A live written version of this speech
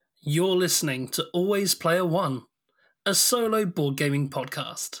You're listening to Always Player One, a solo board gaming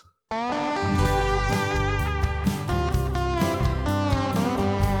podcast.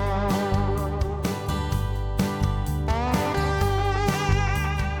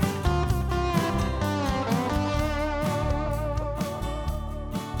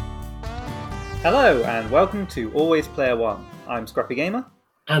 Hello and welcome to Always Player One. I'm Scruffy Gamer.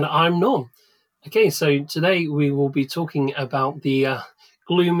 And I'm Norm. Okay, so today we will be talking about the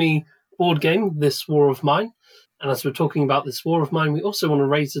gloomy board game, This War of Mine. And as we're talking about This War of Mine, we also want to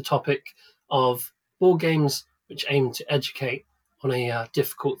raise the topic of board games which aim to educate on a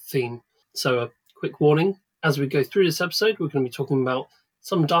difficult theme. So a quick warning, as we go through this episode, we're going to be talking about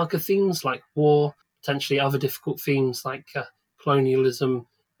some darker themes like war, potentially other difficult themes like colonialism,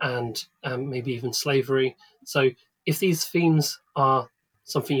 and maybe even slavery. So if these themes are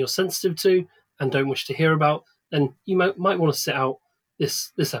something you're sensitive to and don't wish to hear about, then you might want to sit out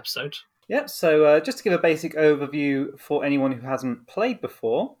this episode. Yep, so just to give a basic overview for anyone who hasn't played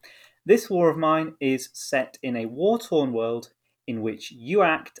before, This War of Mine is set in a war-torn world in which you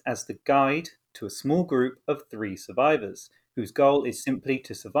act as the guide to a small group of 3 survivors, whose goal is simply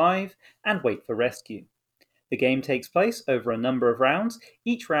to survive and wait for rescue. The game takes place over a number of rounds,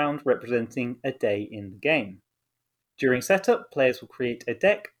 each round representing a day in the game. During setup, players will create a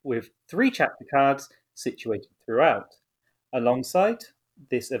deck with 3 chapter cards situated throughout. Alongside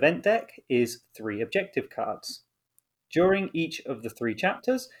this event deck is 3 objective cards. During each of the 3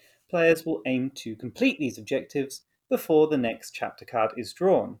 chapters, players will aim to complete these objectives before the next chapter card is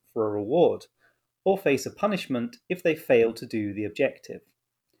drawn for a reward, or face a punishment if they fail to do the objective.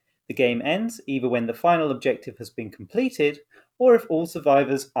 The game ends either when the final objective has been completed or if all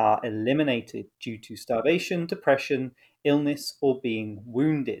survivors are eliminated due to starvation, depression, illness, or being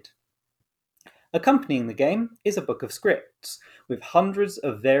wounded. Accompanying the game is a book of scripts with hundreds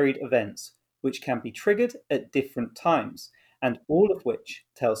of varied events which can be triggered at different times, and all of which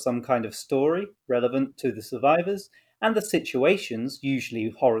tell some kind of story relevant to the survivors and the situations,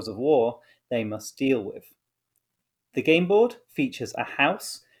 usually horrors of war, they must deal with. The game board features a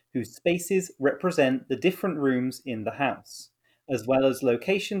house whose spaces represent the different rooms in the house, as well as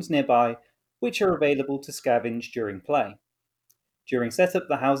locations nearby which are available to scavenge during play. During setup,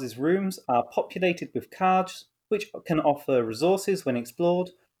 the house's rooms are populated with cards which can offer resources when explored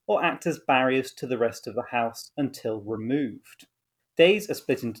or act as barriers to the rest of the house until removed. Days are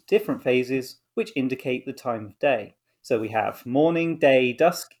split into different phases which indicate the time of day. So we have morning, day,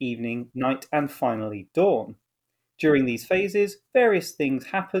 dusk, evening, night, and finally dawn. During these phases, various things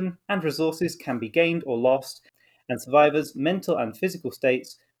happen and resources can be gained or lost, and survivors' mental and physical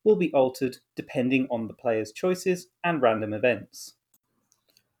states will be altered depending on the player's choices and random events.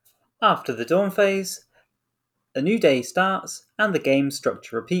 After the dawn phase, a new day starts and the game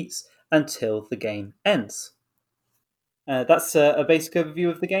structure repeats until the game ends. That's a basic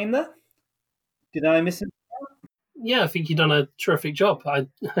overview of the game there. Did I miss it? Yeah, I think you've done a terrific job. I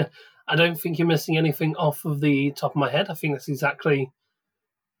don't think you're missing anything off of the top of my head. I think that's exactly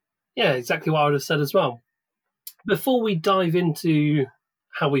what I would have said as well. Before we dive into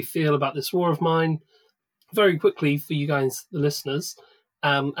how we feel about This War of Mine, very quickly for you guys, the listeners,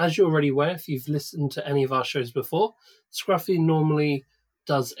 as you're already aware, if you've listened to any of our shows before, Scruffy normally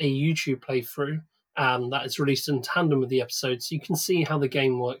does a YouTube playthrough that is released in tandem with the episode, so you can see how the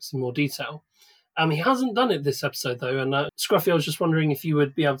game works in more detail. He hasn't done it this episode, though, and Scruffy, I was just wondering if you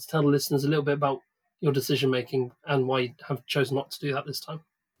would be able to tell the listeners a little bit about your decision-making and why you have chosen not to do that this time.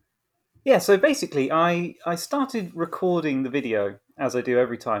 Yeah, so basically, I started recording the video, as I do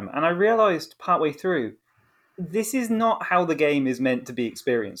every time, and I realised partway through, this is not how the game is meant to be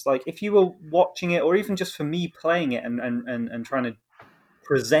experienced. Like, if you were watching it, or even just for me playing it and trying to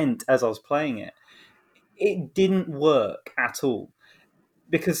present as I was playing it, it didn't work at all.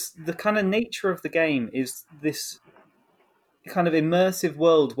 Because the kind of nature of the game is this kind of immersive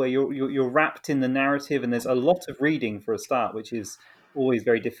world where you're wrapped in the narrative, and there's a lot of reading for a start, which is always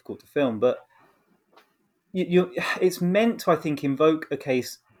very difficult to film. But it's meant to, I think, invoke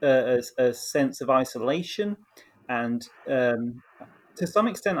a sense of isolation, and to some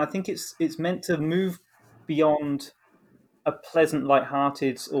extent, I think it's meant to move beyond a pleasant,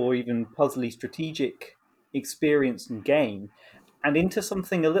 light-hearted, or even puzzly strategic experience and game, and into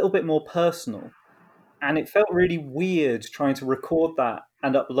something a little bit more personal. And it felt really weird trying to record that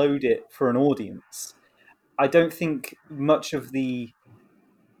and upload it for an audience. I don't think much of the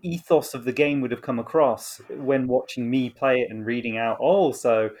ethos of the game would have come across when watching me play it and reading out,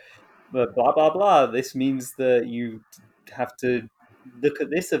 so blah, blah, blah. This means that you have to look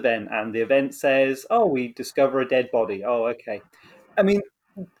at this event, and the event says, we discover a dead body. Oh, okay. I mean,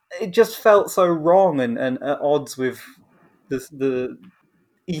 it just felt so wrong and at odds with the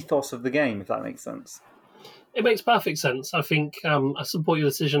ethos of the game, if that makes sense. It makes perfect sense. I think I support your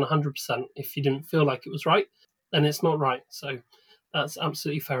decision 100%. If you didn't feel like it was right, then it's not right. So that's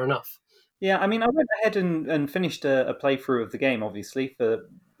absolutely fair enough. Yeah, I mean, I went ahead and finished a playthrough of the game, obviously, for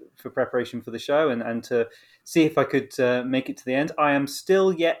preparation for the show and to see if I could make it to the end. I am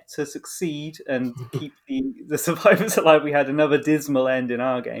still yet to succeed and keep the survivors alive. We had another dismal end in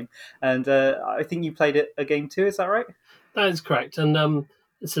our game. And I think you played a game too, is that right? That is correct. And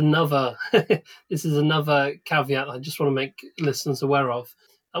it's another, this is another caveat I just want to make listeners aware of.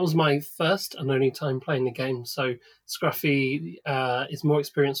 That was my first and only time playing the game. So Scruffy is more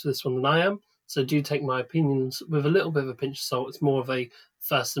experienced with this one than I am. So do take my opinions with a little bit of a pinch of salt. It's more of a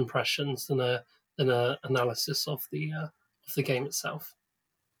first impressions than a analysis of the game itself.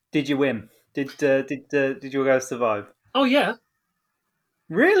 Did you win? Did your guys survive? Oh yeah.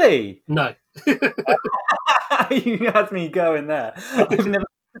 Really? No. You had me going there. I've never.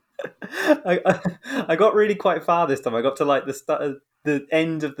 I got really quite far this time. I got to like the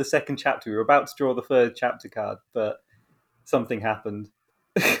end of the second chapter. We were about to draw the third chapter card, but something happened.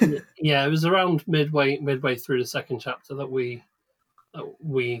 Yeah, it was around midway through the second chapter that we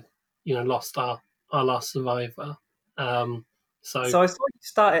lost our last survivor. So I saw you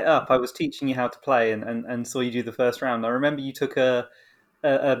start it up. I was teaching you how to play, and saw you do the first round. I remember you took a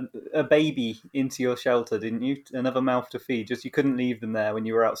baby into your shelter, didn't you? Another mouth to feed. Just you couldn't leave them there when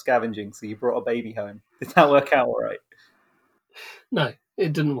you were out scavenging, so you brought a baby home. Did that work out all right? No,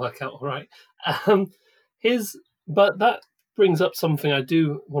 it didn't work out all right. But that brings up something I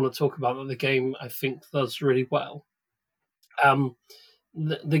do want to talk about that the game I think does really well.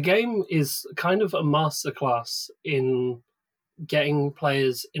 The game is kind of a masterclass in getting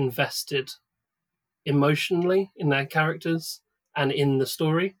players invested emotionally in their characters and in the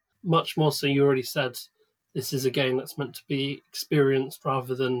story. Much more so, you already said this is a game that's meant to be experienced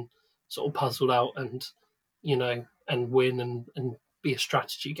rather than sort of puzzled out and and win and be a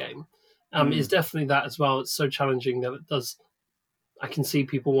strategy game. It's definitely that as well. It's so challenging that it does. I can see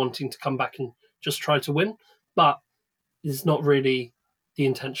people wanting to come back and just try to win, but it's not really the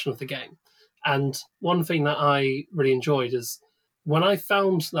intention of the game. And one thing that I really enjoyed is when I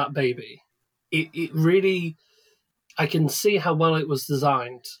found that baby, it really, I can see how well it was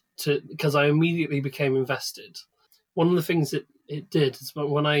designed because I immediately became invested. One of the things it did is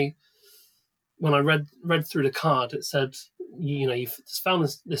when I read through the card, it said, you've found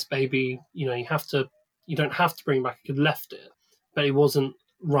this baby, you don't have to bring back, you could left it, but it wasn't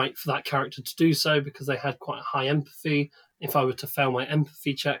right for that character to do so because they had quite high empathy. If I were to fail my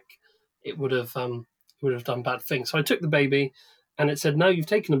empathy check, it would have done bad things. So I took the baby, and it said, "No, you've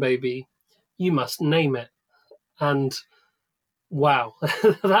taken a baby, you must name it." And wow,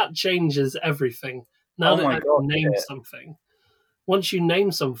 that changes everything. Now that I can name something, once you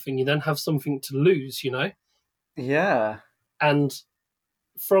name something, you then have something to lose, Yeah. And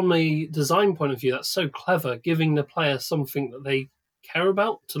from a design point of view, that's so clever, giving the player something that they care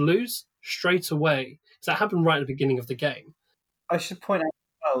about to lose straight away. Because that happened right at the beginning of the game. I should point out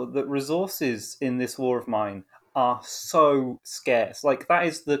as well that resources in this War of Mine are so scarce. Like, that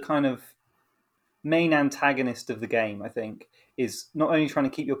is the kind of main antagonist of the game, I think, is not only trying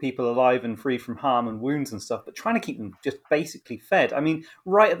to keep your people alive and free from harm and wounds and stuff, but trying to keep them just basically fed. I mean,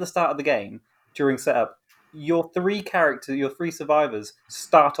 right at the start of the game, during setup, your three survivors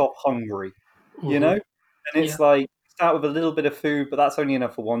start off hungry, And it's like, start with a little bit of food, but that's only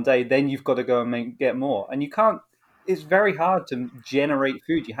enough for one day. Then you've got to go and get more. And you can't, it's very hard to generate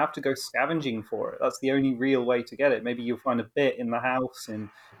food. You have to go scavenging for it. That's the only real way to get it. Maybe you'll find a bit in the house, in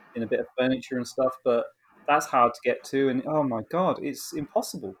a bit of furniture and stuff, but that's hard to get to. And oh my God, it's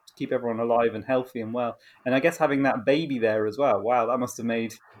impossible to keep everyone alive and healthy and well. And I guess having that baby there as well, wow, that must have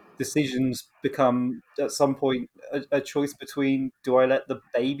made decisions become at some point a choice between, do I let the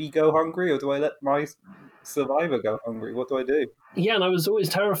baby go hungry or do I let my survivor go hungry? What do I do? Yeah, and I was always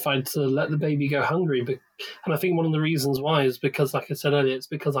terrified to let the baby go hungry. And I think one of the reasons why is because, like I said earlier, it's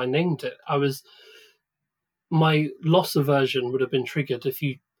because I named it. My loss aversion would have been triggered if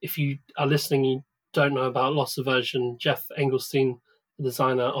you are listening, you don't know about loss aversion. Jeff Engelstein, the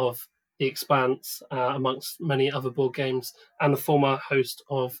designer of The Expanse, amongst many other board games, and the former host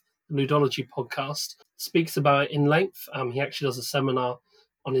of the Ludology podcast, speaks about it in length. He actually does a seminar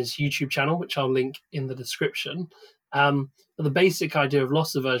on his YouTube channel, which I'll link in the description. But the basic idea of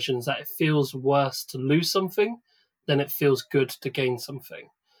loss aversion is that it feels worse to lose something than it feels good to gain something.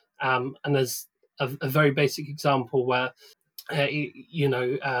 And there's a very basic example where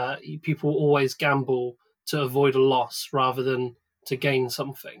people always gamble to avoid a loss rather than to gain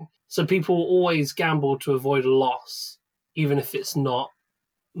something. So people always gamble to avoid a loss, even if it's not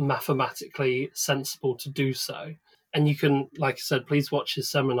mathematically sensible to do so. And you can, like I said, please watch his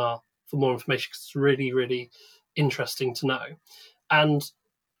seminar for more information because it's really, really interesting to know. And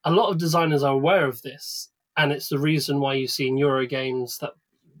a lot of designers are aware of this, and it's the reason why you see in Euro games that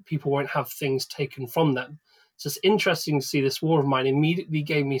people won't have things taken from them. So it's interesting to see this War of Mine immediately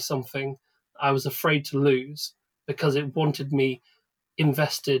gave me something I was afraid to lose because it wanted me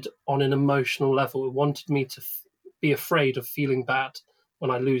invested on an emotional level. It wanted me to be afraid of feeling bad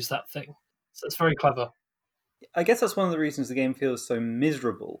when I lose that thing. So it's very clever. I guess that's one of the reasons the game feels so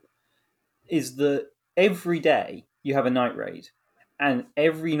miserable, is that every day you have a night raid, and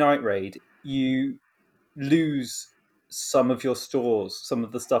every night raid you lose some of your stores, some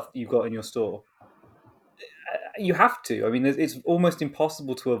of the stuff that you've got in your store. You have to. I mean, it's almost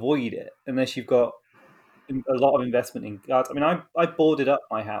impossible to avoid it unless you've got a lot of investment in guards. I mean, I boarded up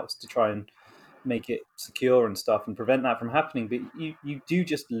my house to try and make it secure and stuff and prevent that from happening, but you do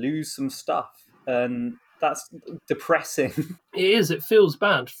just lose some stuff, and that's depressing. It is. It feels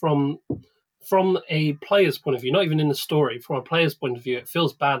bad from a player's point of view, not even in the story. From a player's point of view, it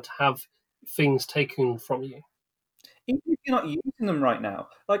feels bad to have things taken from you. Even if you're not using them right now.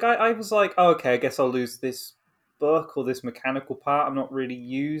 Like I was like, oh, okay, I guess I'll lose this book or this mechanical part I'm not really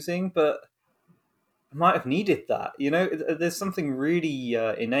using, but I might have needed that. You know, there's something really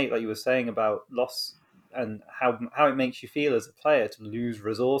innate, like you were saying, about loss and how it makes you feel as a player to lose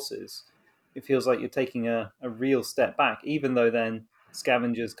resources. It feels like you're taking a real step back, even though then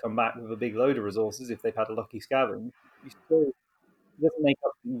scavengers come back with a big load of resources if they've had a lucky scavenge. You still it doesn't make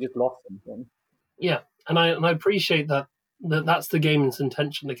up that you just lost something. Yeah, and I appreciate that's the game's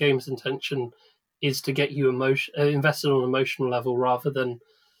intention. The game's intention is to get you invested on an emotional level rather than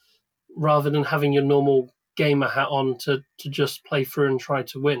having your normal gamer hat on to just play through and try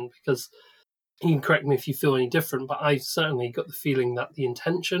to win. Because you can correct me if you feel any different, but I certainly got the feeling that the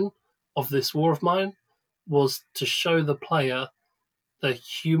intention of this War of Mine was to show the player the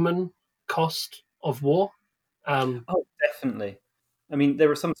human cost of war. Oh, definitely. I mean,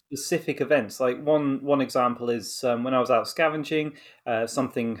 there are some specific events. Like one example is when I was out scavenging,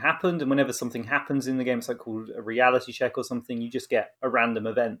 something happened, and whenever something happens in the game, it's like called a reality check or something. You just get a random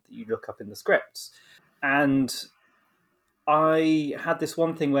event that you look up in the scripts, and I had this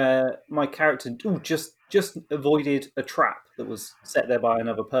one thing where my character just avoided a trap that was set there by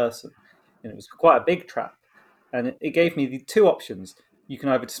another person, and it was quite a big trap, and it gave me the two options: you can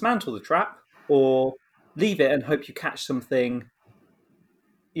either dismantle the trap or leave it and hope you catch something,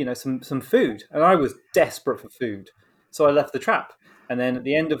 some food. And I was desperate for food, so I left the trap. And then at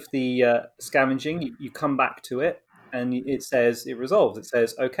the end of the scavenging, you come back to it, and it says it resolves. It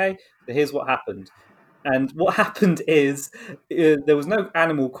says, okay, so here's what happened. And what happened is there was no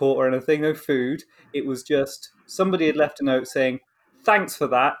animal caught or anything, no food. It was just somebody had left a note saying, "Thanks for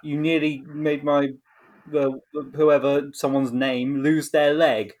that. You nearly made my someone's name lose their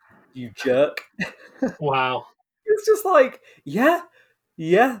leg. You jerk." Wow. It's just like, yeah,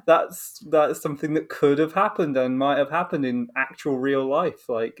 that's something that could have happened and might have happened in actual real life.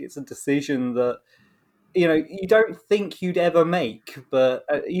 Like it's a decision that you don't think you'd ever make, but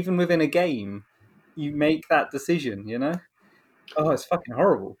even within a game, you make that decision. Oh, it's fucking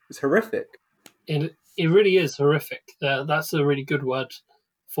horrible. It's horrific. It really is horrific. That's a really good word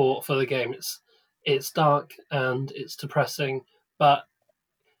for the game. It's dark and it's depressing, but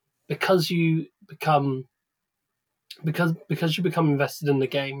because you become because you become invested in the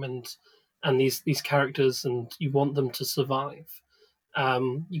game and these characters and you want them to survive,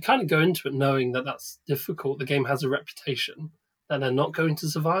 you kind of go into it knowing that that's difficult. The game has a reputation that they're not going to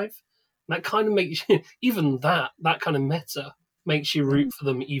survive. And that kind of makes you even that kind of meta makes you root for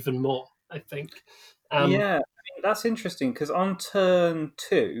them even more. I think. Yeah, I mean, that's interesting because on turn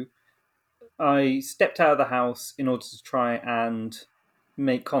 2, I stepped out of the house in order to try and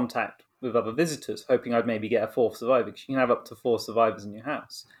make contact with other visitors, hoping I'd maybe get a fourth survivor, because you can have up to 4 survivors in your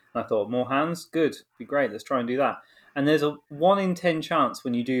house. And I thought, more hands? Good, be great, let's try and do that. And there's a 1 in 10 chance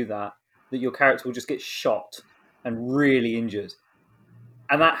when you do that your character will just get shot and really injured.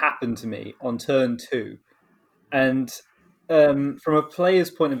 And that happened to me on turn 2. And from a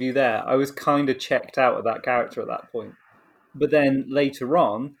player's point of view there, I was kind of checked out of that character at that point. But then later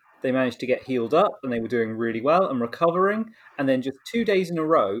on, they managed to get healed up and they were doing really well and recovering. And then just 2 days in a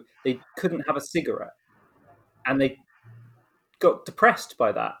row, they couldn't have a cigarette. And they got depressed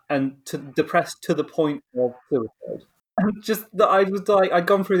by that and depressed to the point of suicide. And just that I was like, I'd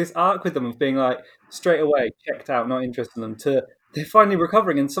gone through this arc with them of being like, straight away, checked out, not interested in them, to they're finally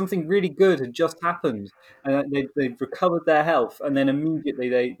recovering, and something really good had just happened, and they've recovered their health, and then immediately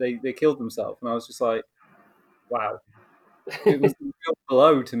they killed themselves, and I was just like, wow, it was a real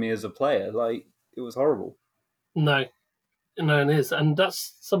blow to me as a player. Like, it was horrible. No, no, it is, and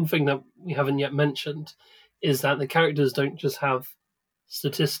that's something that we haven't yet mentioned, is that the characters don't just have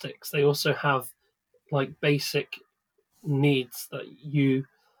statistics; they also have like basic needs that you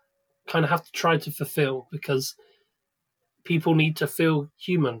kind of have to try to fulfill because people need to feel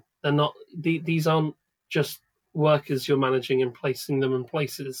human. They're not; these aren't just workers you're managing and placing them in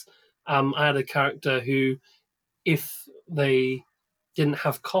places. I had a character who, if they didn't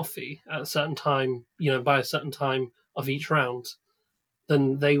have coffee at a certain time, by a certain time of each round,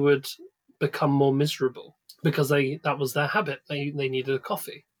 then they would become more miserable because that was their habit. They needed a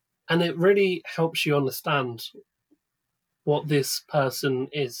coffee. And it really helps you understand what this person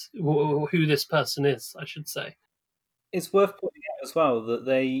is, who this person is, I should say. It's worth pointing out as well that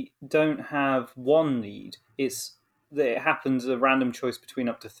they don't have one need. It's that it happens a random choice between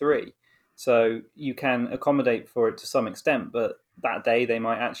up to three. So you can accommodate for it to some extent, but that day they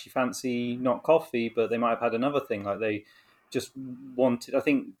might actually fancy not coffee, but they might have had another thing. Like they just wanted, I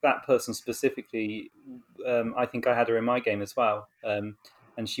think that person specifically, I think I had her in my game as well.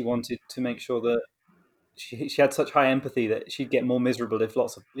 And she wanted to make sure that she had such high empathy that she'd get more miserable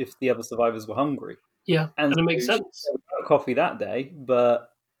if the other survivors were hungry. Yeah, And and it so makes she sense. got coffee that day,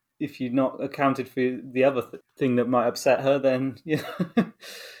 but if you'd not accounted for the other thing that might upset her, then yeah.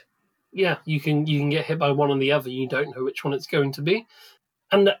 Yeah, you can get hit by one or the other. You don't know which one it's going to be,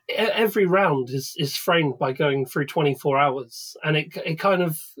 and every round is framed by going through 24 hours, and it kind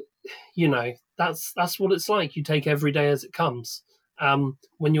of that's what it's like. You take every day as it comes.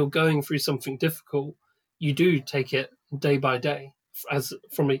 When you're going through something difficult, you do take it day by day as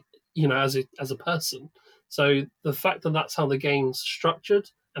from a as a person. So the fact that that's how the game's structured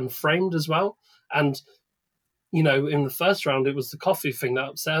and framed as well, and in the first round it was the coffee thing that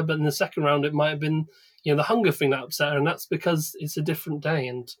upset her, but in the second round it might have been the hunger thing that upset her, and that's because it's a different day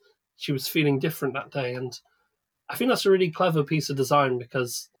and she was feeling different that day. And I think that's a really clever piece of design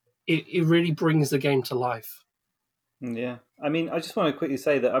because it really brings the game to life. Yeah, I mean, I just want to quickly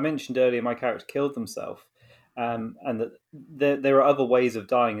say that I mentioned earlier my character killed themselves, and that there are other ways of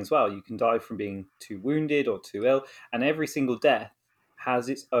dying as well. You can die from being too wounded or too ill, and every single death has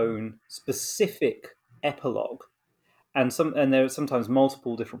its own specific epilogue, and there are sometimes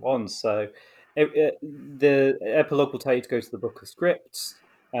multiple different ones. So the epilogue will tell you to go to the book of scripts,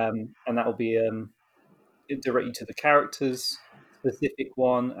 and that will be direct you to the characters specific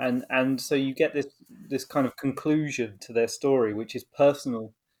one, and so you get this kind of conclusion to their story which is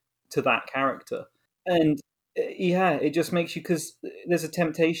personal to that character. And yeah, it just makes you, because there's a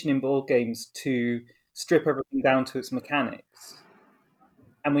temptation in board games to strip everything down to its mechanics,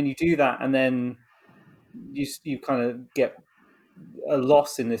 and when you do that and then you kind of get a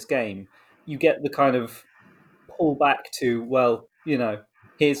loss in this game, you get the kind of pull back to, well,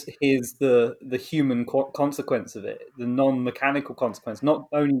 here's the human consequence of it, the non-mechanical consequence. Not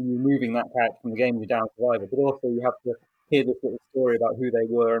only removing that character from the game, you're down survivor, but also you have to hear this little story about who they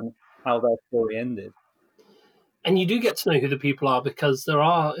were and how their story ended. And you do get to know who the people are because there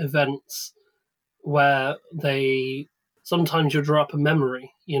are events where they sometimes you draw up a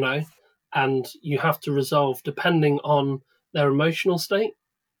memory, and you have to resolve depending on their emotional state.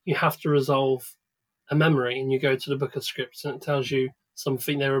 You have to resolve a memory, and you go to the book of scripts, and it tells you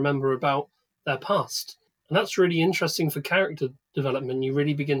something they remember about their past. And that's really interesting for character development. You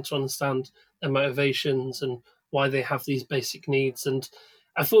really begin to understand their motivations and why they have these basic needs. And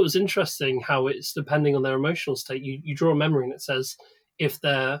I thought it was interesting how it's depending on their emotional state. You draw a memory and it says if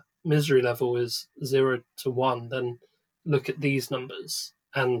their misery level is 0 to 1, then look at these numbers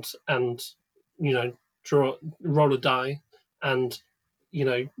and draw roll a die and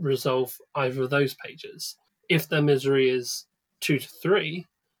resolve either of those pages. If their misery is 2 to 3,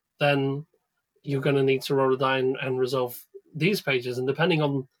 then you're going to need to roll a die and resolve these pages. And depending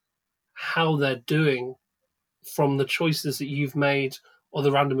on how they're doing from the choices that you've made or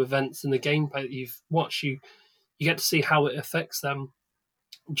the random events in the gameplay that you've watched, you get to see how it affects them.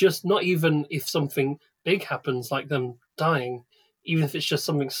 Just not even if something big happens like them dying, even if it's just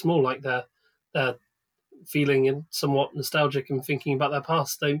something small like they're feeling somewhat nostalgic and thinking about their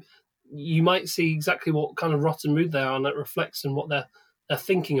past, you might see exactly what kind of rotten mood they are, and that reflects in what they're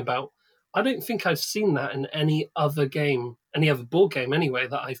thinking about. I don't think I've seen that in any other game, any other board game anyway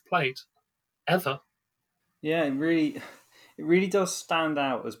that I've played ever. Yeah, it really does stand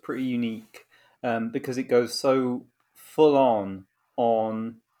out as pretty unique, because it goes so full on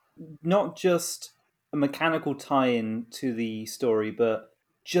not just a mechanical tie-in to the story, but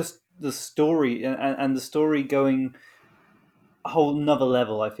just the story and the story going a whole another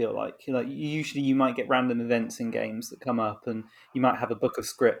level. I feel like usually you might get random events in games that come up, and you might have a book of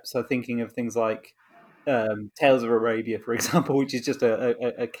scripts. So thinking of things like Tales of Arabia, for example, which is just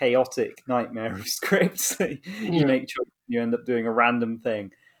a chaotic nightmare of scripts. You Yeah. make choices, you end up doing a random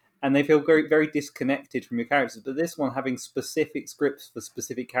thing, and they feel very very disconnected from your characters. But this one having specific scripts for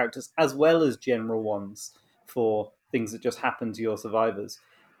specific characters as well as general ones for things that just happen to your survivors.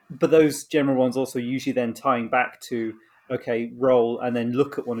 But those general ones also usually then tying back to okay, roll and then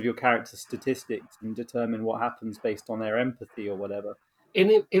look at one of your character's statistics and determine what happens based on their empathy or whatever.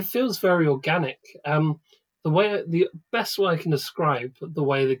 And it feels very organic. The best way I can describe the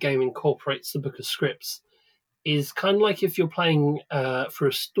way the game incorporates the book of scripts is kind of like if you're playing for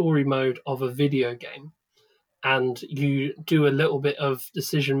a story mode of a video game, and you do a little bit of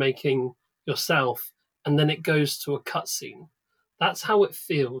decision making yourself, and then it goes to a cutscene. That's how it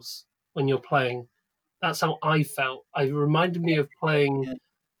feels when you're playing. That's how I felt. It reminded me of playing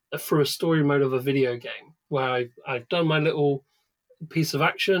Yeah. through a story mode of a video game where I've done my little piece of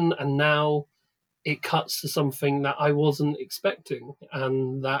action, and now it cuts to something that I wasn't expecting,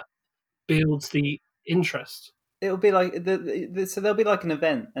 and that builds the interest. It'll be like so there'll be like an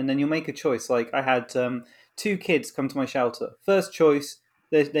event, and then you'll make a choice. Like I had two kids come to my shelter. First choice,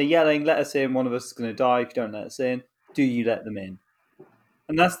 they're yelling, "Let us in! One of us is going to die if you don't let us in." Do you let them in?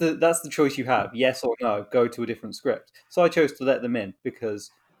 And that's the choice you have: yes or no. Go to a different script. So I chose to let them in because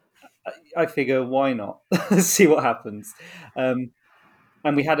I figure why not? See what happens. Um,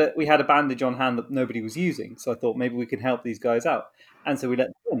 and we had a bandage on hand that nobody was using, so I thought maybe we can help these guys out, and so we let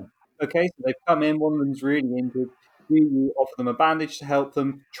them in. Okay, so they've come in. One of them's really injured. Do you offer them a bandage to help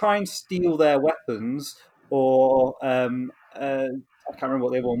them? Try and steal their weapons, or I can't remember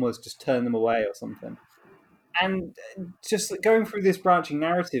what the other one was. Just turn them away or something. And just going through this branching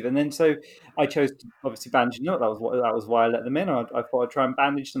narrative, and then so I chose to obviously bandage them up. That was why I let them in. I thought I'd try and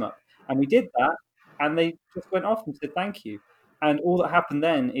bandage them up, and we did that, and they just went off and said thank you. And all that happened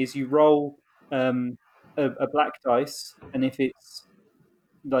then is you roll um, a black dice, and if it's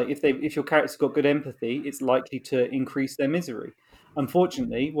like if your character's got good empathy, it's likely to increase their misery.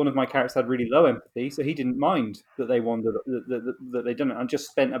 Unfortunately, one of my characters had really low empathy, so he didn't mind that they wandered that they done it, and just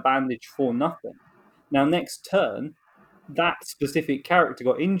spent a bandage for nothing. Now, next turn, that specific character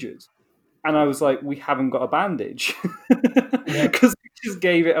got injured, and I was like, "We haven't got a bandage," Yeah. because we just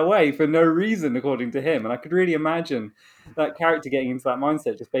gave it away for no reason, according to him. And I could really imagine that character getting into that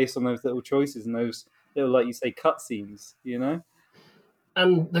mindset just based on those little choices and those little, like you say, cutscenes. You know?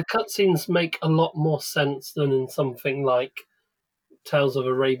 And the cutscenes make a lot more sense than in something like Tales of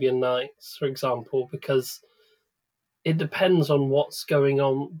Arabian Nights, for example, because it depends on what's going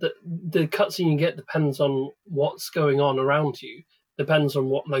on. The cutscene you get depends on what's going on around you. Depends on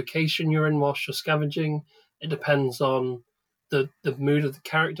what location you're in whilst you're scavenging. It depends on the mood of the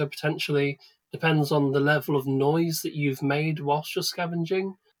character potentially. Depends on the level of noise that you've made whilst you're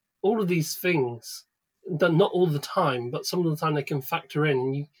scavenging. All of these things, not all the time, but some of the time they can factor in.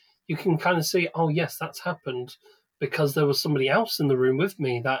 And you can kind of see, oh yes, that's happened because there was somebody else in the room with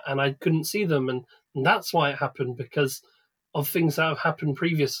me that, and I couldn't see them, and that's why it happened because of things that have happened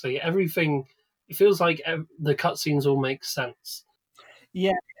previously. Everything, it feels like the cutscenes all make sense.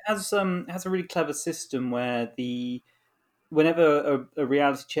 Yeah, it has a really clever system where whenever a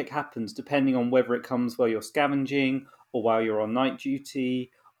reality check happens, depending on whether it comes while you're scavenging or while you're on night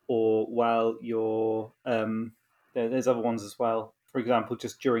duty or while you're there's other ones as well. For example,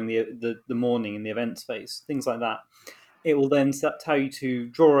 just during the morning in the events phase, things like that. It will then tell you to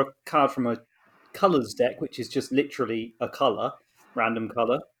draw a card from a colors deck, which is just literally a color, random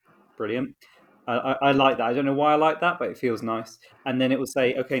color. Brilliant. I like that. I don't know why I like that, but it feels nice. And then it will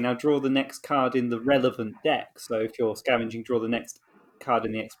say, okay, now draw the next card in the relevant deck. So if you're scavenging, draw the next card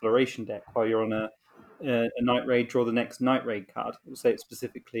in the exploration deck. While you're on a night raid, draw the next night raid card. It will say it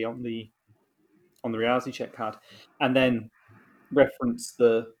specifically on the reality check card, and then reference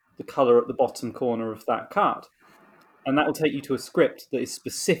the color at the bottom corner of that card. And that will take you to a script that is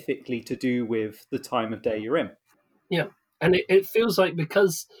specifically to do with the time of day you're in. Yeah, and it feels like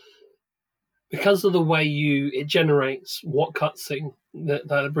because of the way it generates what cutscene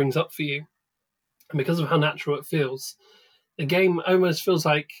that it brings up for you, and because of how natural it feels, the game almost feels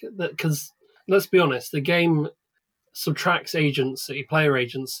like that. Because let's be honest, the game subtracts player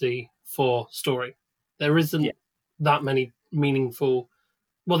agency for story. There Yeah, isn't that many meaningful.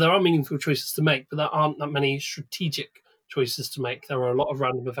 Well, there are meaningful choices to make, but there aren't that many strategic choices to make. There are a lot of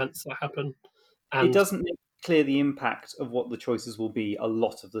random events that happen, it and doesn't make clear the impact of what the choices will be a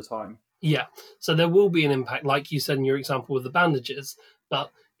lot of the time. Yeah. So there will be an impact, like you said in your example with the bandages,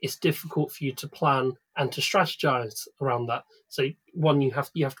 but it's difficult for you to plan and to strategize around that. So one, you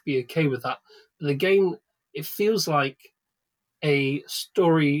have to be okay with that. But the game, it feels like a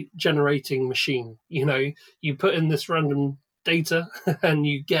story generating machine. You know, you put in this random data and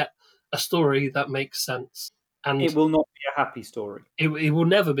you get a story that makes sense. And It will not be a happy story. it will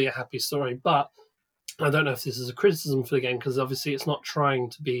never be a happy story, but I don't know if this is a criticism for the game because obviously it's not trying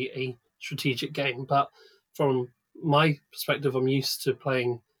to be a strategic game. But from my perspective, I'm used to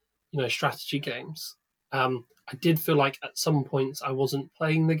playing, strategy games. I did feel like at some points I wasn't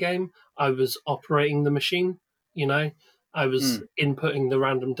playing the game; I was operating the machine. You know, I was inputting the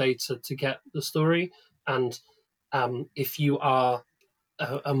random data to get the story. And if you are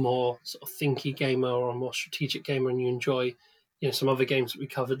a more sort of thinky gamer or a more strategic gamer and you enjoy some other games that we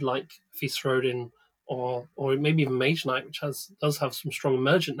covered like Feast Rodin or maybe even Mage Knight, which does have some strong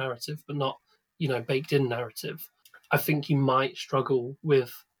emergent narrative but not baked in narrative, I think you might struggle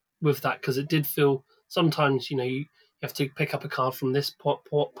with that because it did feel sometimes you have to pick up a card from this part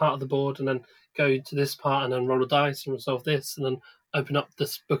of the board and then go to this part and then roll a dice and resolve this and then open up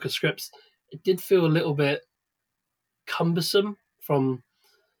this book of scripts. It did feel a little bit cumbersome from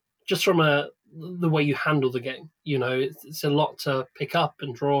the way you handle the game. It's a lot to pick up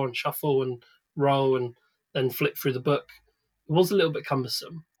and draw and shuffle and roll and then flip through the book. It was a little bit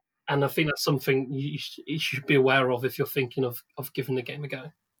cumbersome, and I think that's something you should be aware of if you're thinking of giving the game a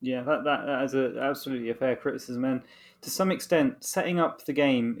go. Yeah, that is absolutely a fair criticism, and to some extent, setting up the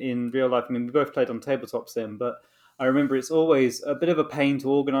game in real life. I mean, we both played on tabletop sim, but I remember it's always a bit of a pain to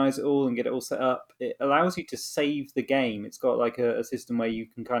organize it all and get it all set up. It allows you to save the game. It's got like a system where you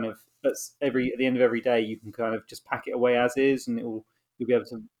can kind of at the end of every day you can kind of just pack it away as is, and you'll be able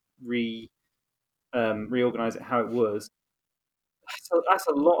to reorganize it how it was. So that's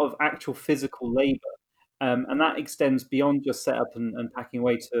a lot of actual physical labor. And that extends beyond just setup and packing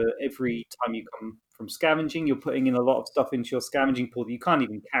away to every time you come from scavenging, you're putting in a lot of stuff into your scavenging pool that you can't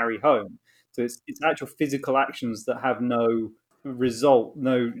even carry home. So it's actual physical actions that have no result,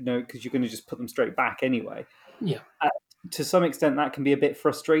 no, because you're going to just put them straight back anyway. Yeah. To some extent, that can be a bit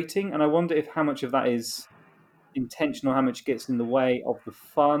frustrating, and I wonder if how much of that is intentional, how much gets in the way of the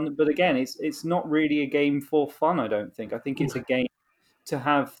fun. But again, it's not really a game for fun. I don't think. I think it's a game to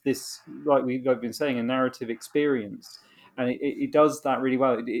have this, like we've been saying, a narrative experience, and it does that really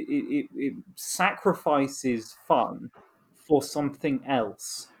well. It sacrifices fun for something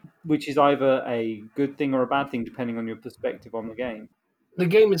else, which is either a good thing or a bad thing, depending on your perspective on the game. The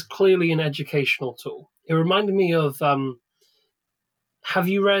game is clearly an educational tool. It reminded me of. Have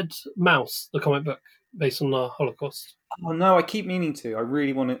you read Mouse, the comic book based on the Holocaust? Oh no, I keep meaning to. I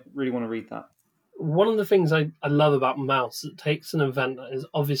really want to read that. One of the things I love about Mouse is it takes an event that is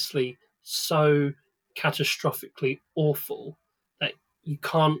obviously so catastrophically awful that you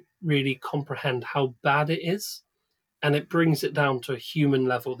can't really comprehend how bad it is, and it brings it down to a human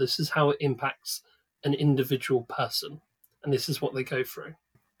level. This is how it impacts an individual person, and this is what they go through.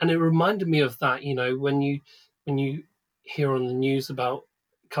 And it reminded me of that, when you hear on the news about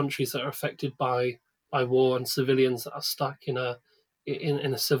countries that are affected by war and civilians that are stuck in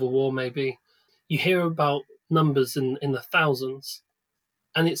a civil war, maybe you hear about numbers in the thousands,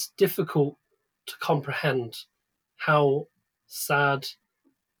 and it's difficult to comprehend how sad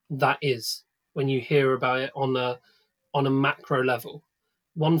that is when you hear about it on a macro level.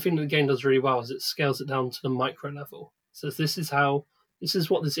 One thing that the game does really well is it scales it down to the micro level. So this is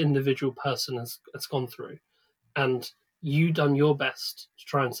what this individual person has gone through, and you done your best to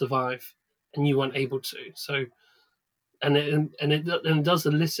try and survive, and you weren't able to. So and it does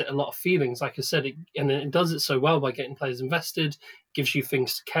elicit a lot of feelings. Like I said, it does it so well by getting players invested. Gives you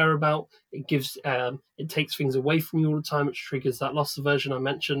things to care about. It takes things away from you all the time, which triggers that loss aversion I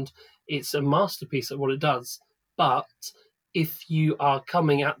mentioned. It's a masterpiece at what it does. But if you are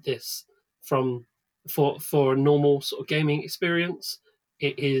coming at this from for a normal sort of gaming experience,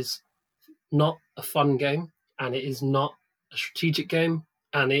 it is not a fun game, and it is not a strategic game,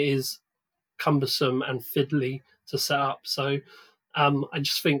 and it is cumbersome and fiddly to set up. So I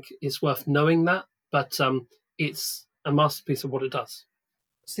just think it's worth knowing that, but it's a masterpiece of what it does.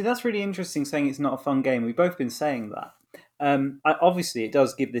 See, that's really interesting. Saying it's not a fun game. We've both been saying that. Obviously, it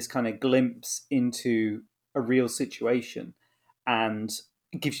does give this kind of glimpse into a real situation, and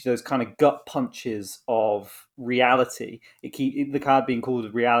it gives you those kind of gut punches of reality. The card being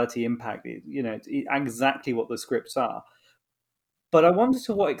called reality impact. It's exactly what the scripts are. But I wonder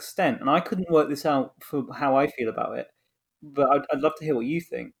to what extent, and I couldn't work this out for how I feel about it. But I'd love to hear what you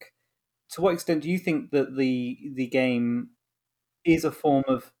think. To what extent do you think that the game is a form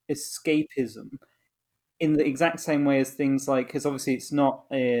of escapism in the exact same way as things like, because obviously it's not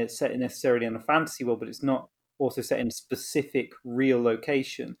set necessarily in a fantasy world, but it's not also set in a specific real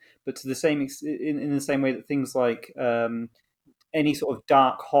location. But to the same in the same way that things like any sort of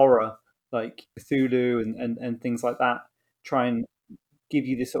dark horror, like Cthulhu and things like that, try and give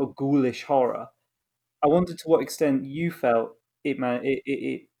you this sort of ghoulish horror. I wondered to what extent you felt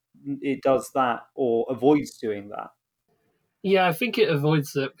it does that or avoids doing that. Yeah, I think it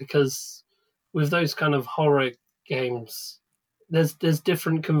avoids it because with those kind of horror games, there's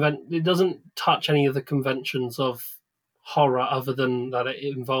different It doesn't touch any of the conventions of horror, other than that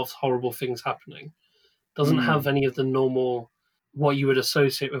it involves horrible things happening. It doesn't have any of the normal what you would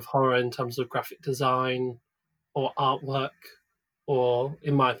associate with horror in terms of graphic design or artwork, or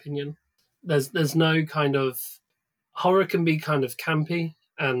in my opinion, there's no kind of horror can be kind of campy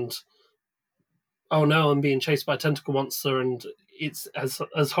and oh no, I'm being chased by a tentacle monster, and it's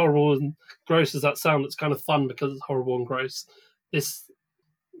as horrible and gross as that sound. It's kind of fun because it's horrible and gross. This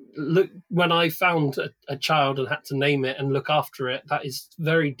look when I found a child and had to name it and look after it, that is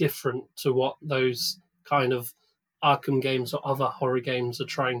very different to what those kind of Arkham games or other horror games are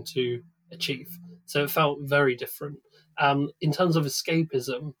trying to achieve. So it felt very different. In terms of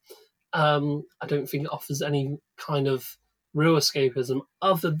escapism, I don't think it offers any kind of real escapism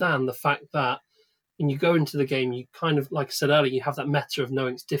other than the fact that when you go into the game, you kind of, like I said earlier, you have that meta of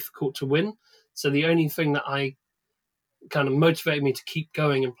knowing it's difficult to win. So the only thing that I kind of motivated me to keep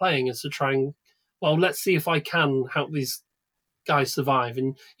going and playing is to try and, well, let's see if I can help these guys survive.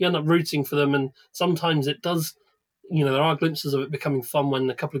 And you end up rooting for them. And sometimes it does, there are glimpses of it becoming fun when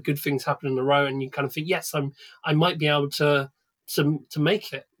a couple of good things happen in a row, and you kind of think, yes, I might be able to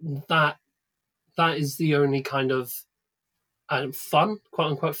make it. That is the only kind of fun,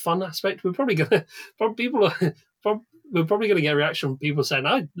 quote unquote, fun aspect. We're probably gonna, people are, we're probably gonna get a reaction from people saying,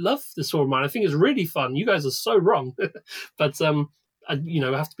 "I love this Sword of Mine. I think it's really fun. You guys are so wrong." But I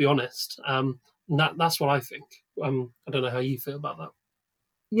have to be honest. That's what I think. I don't know how you feel about that.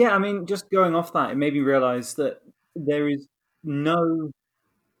 Yeah, I mean, just going off that, it made me realize that there is no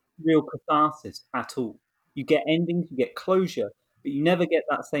real catharsis at all. You get endings, you get closure, but you never get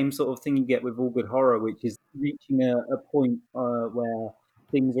that same sort of thing you get with all good horror, which is reaching a point where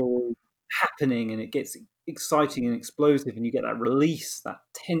things are all happening and it gets exciting and explosive, and you get that release, that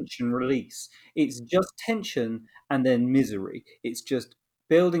tension release. It's just tension and then misery. It's just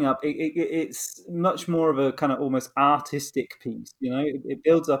building up. It's much more of a kind of almost artistic piece. It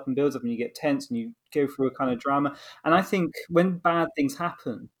builds up and builds up, and you get tense and you go through a kind of drama. And I think when bad things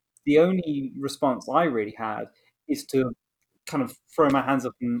happen, the only response I really had is to kind of throw my hands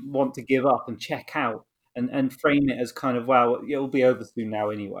up and want to give up and check out and frame it as kind of, well, it'll be over soon now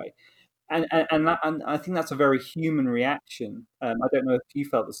anyway. And I think that's a very human reaction. I don't know if you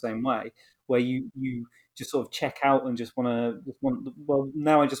felt the same way, where you just sort of check out and just well,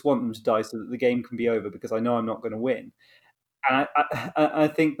 now I just want them to die so that the game can be over because I know I'm not going to win. And I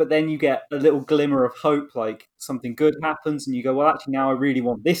think, but then you get a little glimmer of hope, like something good happens, and you go, well, actually, now I really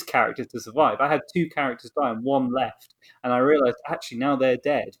want this character to survive. I had two characters die and one left, and I realized actually now they're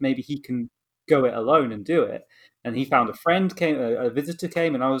dead. Maybe he can go it alone and do it. And he found a friend, a visitor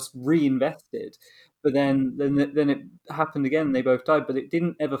came, and I was reinvested. But then it happened again, and they both died. But it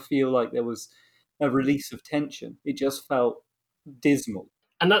didn't ever feel like there was a release of tension. It just felt dismal.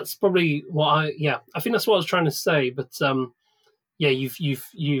 And that's probably what I think that's what I was trying to say. But yeah,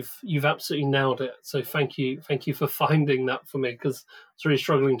 you've absolutely nailed it. So thank you for finding that for me, because I was really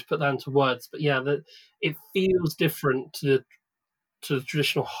struggling to put that into words. But yeah, that it feels different to the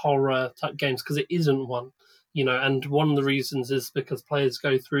traditional horror type games because it isn't one, And one of the reasons is because players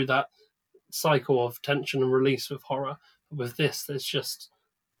go through that cycle of tension and release with horror. With this, there's just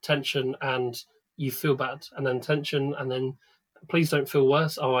tension and you feel bad, and then tension, and then please don't feel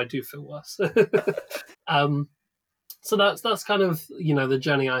worse. Oh, I do feel worse. um, so that's kind of the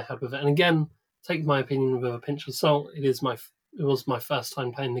journey I had with it. And again, take my opinion with a pinch of salt. It was my first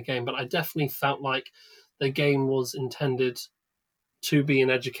time playing the game, but I definitely felt like the game was intended to be an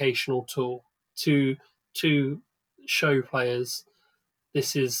educational tool to show players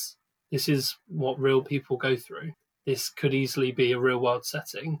this is what real people go through. This could easily be a real world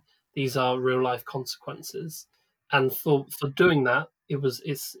setting. These are real life consequences, and for doing that,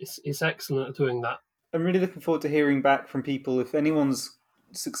 it's excellent at doing that. I'm really looking forward to hearing back from people if anyone's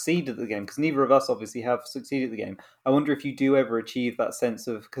succeeded at the game, because neither of us obviously have succeeded at the game. I wonder if you do ever achieve that sense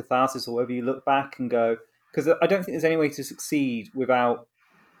of catharsis, or whether you look back and go, because I don't think there's any way to succeed without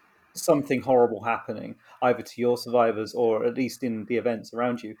something horrible happening, either to your survivors or at least in the events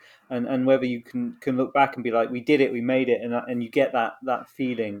around you, and whether you can look back and be like, we did it, we made it, and you get that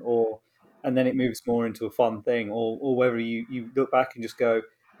feeling, or and then it moves more into a fun thing, or whether you look back and just go,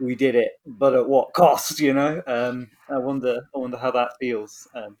 we did it, but at what cost? I wonder how that feels.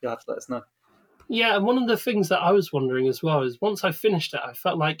 You'll have to let us know. Yeah, and one of the things that I was wondering as well is once I finished it, I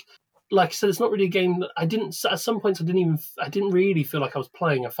felt like I said, it's not really a game that I didn't. At some points, I didn't really feel like I was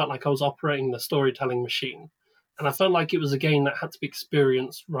playing. I felt like I was operating the storytelling machine, and I felt like it was a game that had to be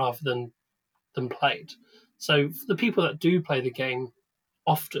experienced rather than played. So for the people that do play the game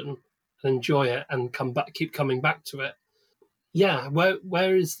often and enjoy it and keep coming back to it, yeah,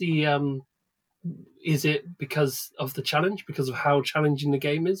 where is the is it because of the challenge, because of how challenging the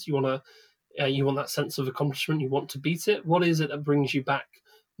game is? You want that sense of accomplishment. You want to beat it. What is it that brings you back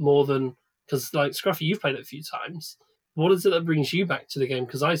more than because like Scruffy, you've played it a few times. What is it that brings you back to the game?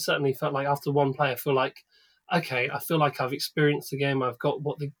 Because I certainly felt like after one play, I feel like okay, I feel like I've experienced the game. I've got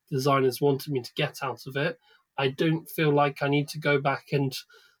what the designers wanted me to get out of it. I don't feel like I need to go back and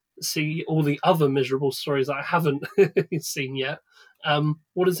see all the other miserable stories that I haven't seen yet.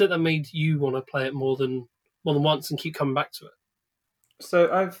 What is it that made you want to play it more than once and keep coming back to it?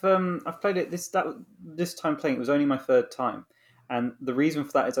 So I've played it this time playing it was only my third time, and the reason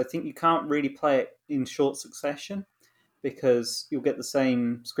for that is I think you can't really play it in short succession because you'll get the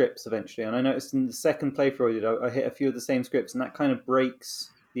same scripts eventually. And I noticed in the second playthrough I did, I hit a few of the same scripts, and that kind of breaks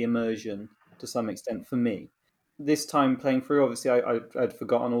the immersion to some extent for me. This time playing through, obviously I'd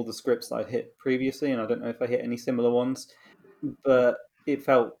forgotten all the scripts that I'd hit previously, and I don't know if I hit any similar ones, but it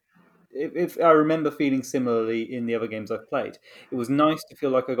felt if I remember feeling similarly in the other games I've played. It was nice to feel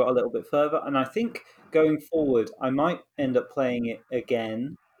like I got a little bit further, and I think going forward, I might end up playing it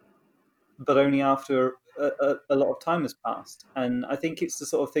again, but only after a lot of time has passed. And I think it's the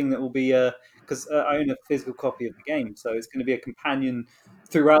sort of thing that will be because I own a physical copy of the game, so it's going to be a companion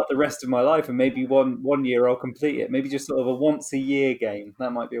throughout the rest of my life. And maybe one year I'll complete it. Maybe just sort of a once a year game.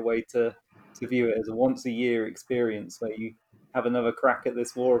 That might be a way to view it as a once a year experience where you have another crack at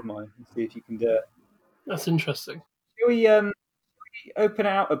this war of mine and see if you can do it. That's interesting. Shall we open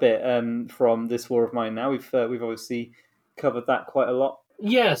out a bit from this war of mine now? We've obviously covered that quite a lot.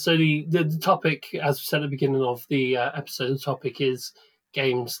 Yeah, so the topic, as we said at the beginning of the episode, the topic is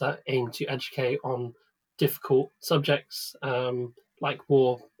games that aim to educate on difficult subjects like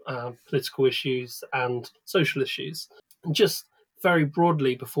war, political issues, and social issues. And just very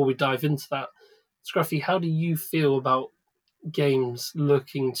broadly, before we dive into that, Scruffy, how do you feel about games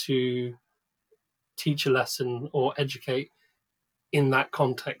looking to teach a lesson or educate in that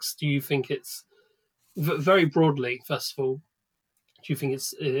context? Do you think it's very broadly, first of all, do you think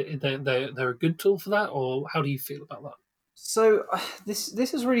it's they're a good tool for that, or how do you feel about that? So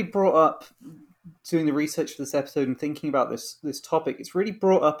this has really brought up doing the research for this episode and thinking about this topic. It's really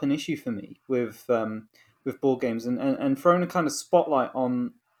brought up an issue for me with board games and thrown a kind of spotlight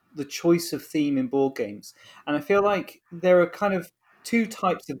on the choice of theme in board games. And I feel like there are kind of two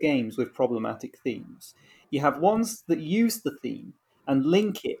types of games with problematic themes. You have ones that use the theme and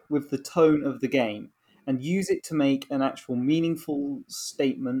link it with the tone of the game and use it to make an actual meaningful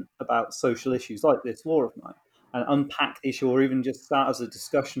statement about social issues like this war of mine and unpack the issue, or even just start as a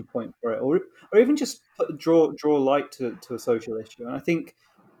discussion point for it, or even just draw light to a social issue. And I think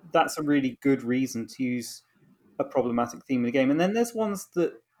that's a really good reason to use a problematic theme in the game. And then there's ones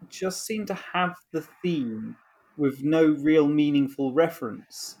that just seem to have the theme with no real meaningful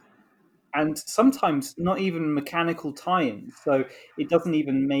reference. And sometimes not even mechanical tie-ins, so it doesn't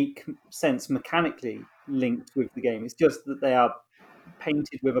even make sense mechanically linked with the game. It's just that they are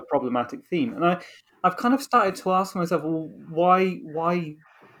painted with a problematic theme. And I've kind of started to ask myself, well, why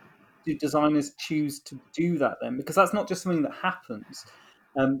do designers choose to do that then? Because that's not just something that happens.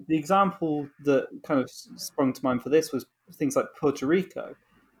 The example that kind of sprung to mind for this was things like Puerto Rico,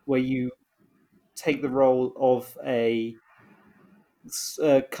 where you take the role of a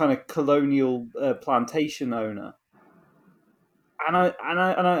kind of colonial plantation owner,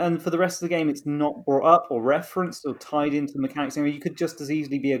 and for the rest of the game, it's not brought up or referenced or tied into the mechanics. I mean, you could just as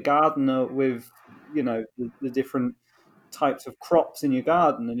easily be a gardener with, the different types of crops in your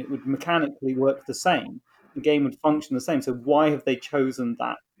garden, and it would mechanically work the same. The game would function the same. So why have they chosen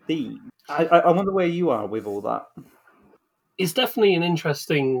that theme? I wonder where you are with all that. It's definitely an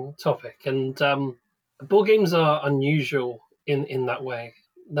interesting topic, and board games are unusual in that way.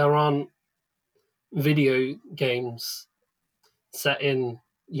 There aren't video games set in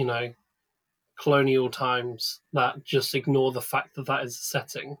colonial times that just ignore the fact that that is a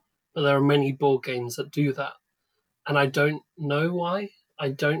setting, but there are many board games that do that, and I don't know why. I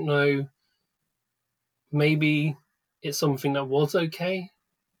don't know. Maybe it's something that was okay,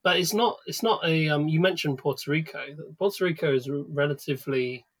 but it's not. It's not a. You mentioned Puerto Rico. Puerto Rico is a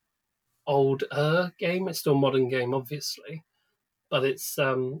relatively older game. It's still a modern game, obviously, but it's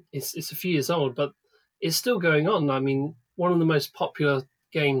a few years old, but it's still going on. I mean, one of the most popular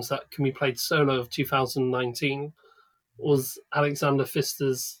games that can be played solo of 2019 was Alexander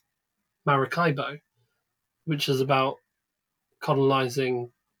Pfister's Maracaibo, which is about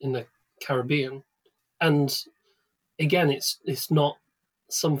colonizing in the Caribbean. And again, it's not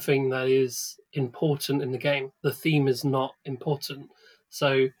something that is important in the game. The theme is not important,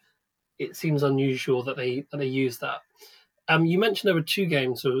 so it seems unusual that they use that. You mentioned there were two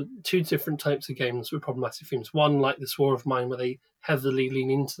games, or two different types of games with problematic themes. One, like this War of Mine, where they heavily lean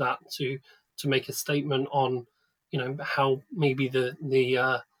into that to make a statement on, how maybe the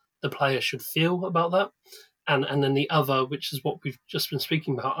player should feel about that, and then the other, which is what we've just been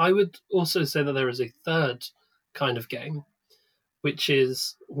speaking about. I would also say that there is a third kind of game, which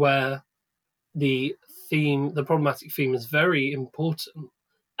is where the problematic theme is very important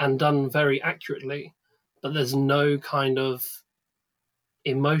and done very accurately, but there's no kind of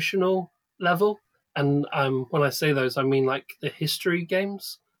emotional level. And when I say those, I mean like the history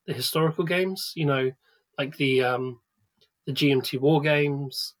games, the historical games. Like the GMT War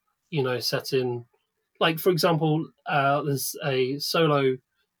games. Set in, like, for example, there's a solo.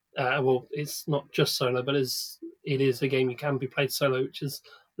 Well, it's not just solo, but it is a game you can be played solo, which is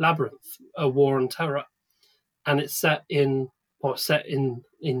Labyrinth: A War on Terror, and it's set in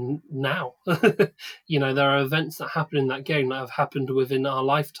now. There are events that happen in that game that have happened within our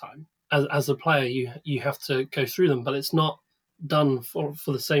lifetime. As a player, you have to go through them, but it's not done for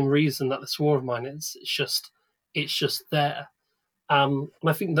the same reason that this War of Mine is. It's just there. And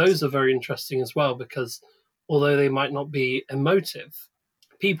I think those are very interesting as well, because although they might not be emotive,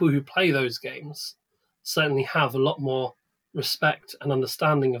 people who play those games certainly have a lot more respect and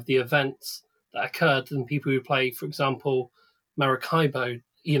understanding of the events that occurred than people who play, for example, Maracaibo.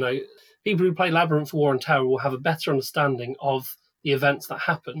 People who play Labyrinth, War and Terror will have a better understanding of the events that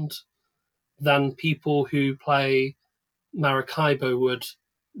happened than people who play Maracaibo would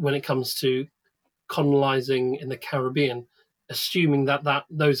when it comes to colonizing in the Caribbean, assuming that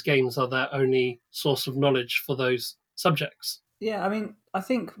those games are their only source of knowledge for those subjects. Yeah, I mean, I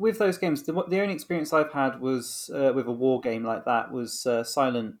think with those games, the only experience I've had was with a war game like that was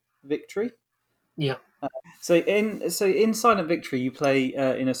Silent Victory. Yeah. So in Silent Victory, you play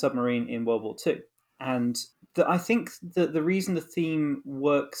in a submarine in World War II, and I think that the reason the theme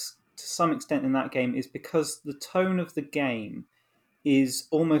works to some extent in that game is because the tone of the game is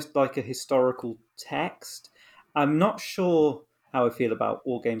almost like a historical text. I'm not sure how I feel about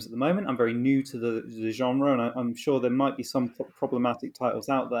war games at the moment. I'm very new to the genre, and I'm sure there might be some problematic titles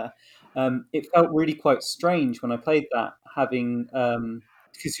out there. It felt really quite strange when I played that, having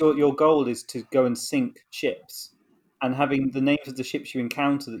because your goal is to go and sink ships, and having the names of the ships you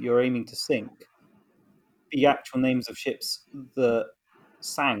encounter that you're aiming to sink, the actual names of ships that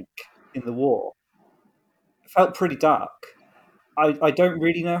sank in the war, felt pretty dark. I don't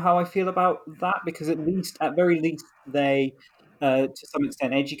really know how I feel about that, because at very least, they, to some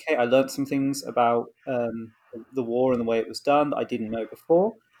extent, educate. I learned some things about the war and the way it was done that I didn't know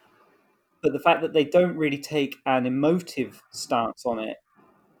before. But the fact that they don't really take an emotive stance on it,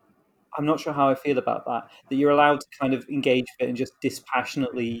 I'm not sure how I feel about that. That you're allowed to kind of engage with it and just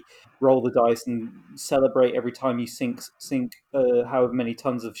dispassionately roll the dice and celebrate every time you sink however many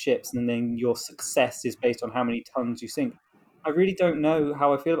tons of ships, and then your success is based on how many tons you sink. I really don't know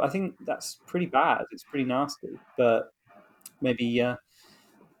how I feel. I think that's pretty bad. It's pretty nasty. But maybe I,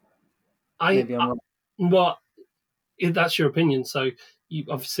 maybe I'm I wrong. well, that's your opinion. So you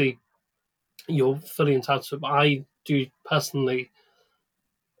obviously you're fully entitled to it. But I do personally.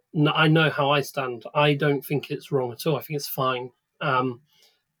 I know how I stand. I don't think it's wrong at all. I think it's fine. Um,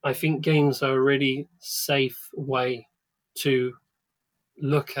 I think games are a really safe way to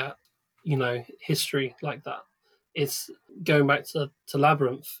look at, history like that. It's going back to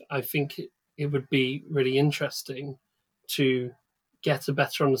Labyrinth. I think it would be really interesting to get a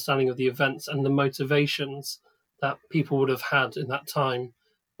better understanding of the events and the motivations that people would have had in that time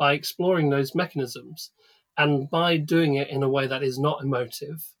by exploring those mechanisms. And by doing it in a way that is not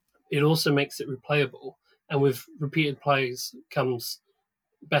emotive, it also makes it replayable. And with repeated plays comes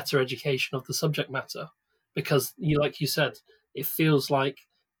better education of the subject matter, because like you said, it feels like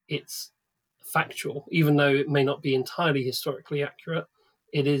it's factual, even though it may not be entirely historically accurate.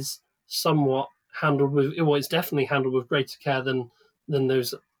 It is somewhat handled with, well, it's definitely handled with greater care than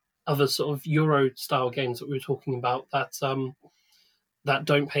those other sort of Euro style games that we were talking about that that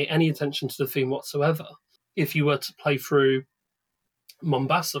don't pay any attention to the theme whatsoever. If you were to play through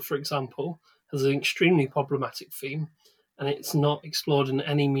Mombasa, for example, has an extremely problematic theme, and it's not explored in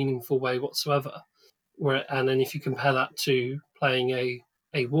any meaningful way whatsoever. And then if you compare that to playing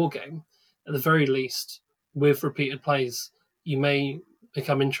a war game, at the very least, with repeated plays, you may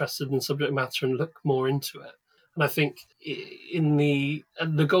become interested in the subject matter and look more into it. And I think in the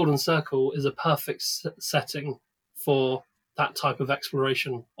Golden Circle is a perfect setting for that type of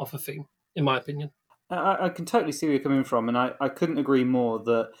exploration of a theme, in my opinion. I can totally see where you're coming from, and I couldn't agree more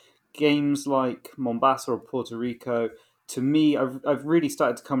that games like Mombasa or Puerto Rico, to me, I've really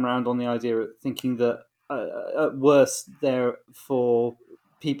started to come around on the idea of thinking that at worst they're for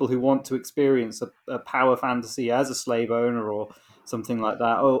people who want to experience a power fantasy as a slave owner or something like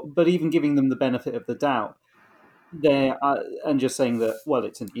that, but even giving them the benefit of the doubt there and just saying that, well,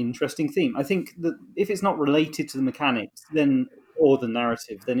 it's an interesting theme. I think that if it's not related to the mechanics, then or the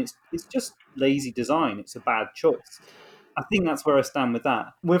narrative, then it's just lazy design. It's a bad choice. I think that's where I stand with that.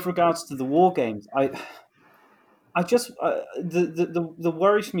 With regards to the war games, I just the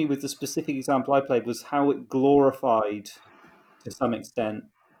worry for me with the specific example I played was how it glorified to some extent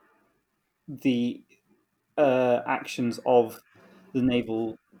the actions of the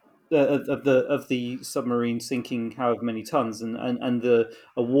naval of the submarine sinking however many tons, and the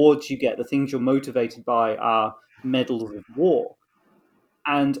awards you get, the things you're motivated by, are medals of war.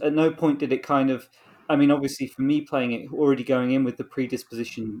 And at no point did it kind of, I mean, obviously for me playing it, already going in with the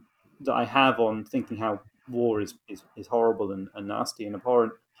predisposition that I have on thinking how war is horrible and nasty and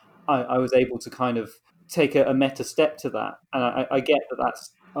abhorrent, I was able to kind of take a meta step to that. And I get that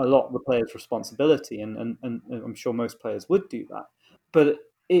that's a lot of the player's responsibility, and I'm sure most players would do that. But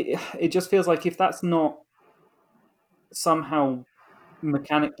it just feels like if that's not somehow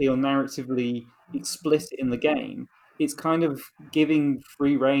mechanically or narratively explicit in the game, it's kind of giving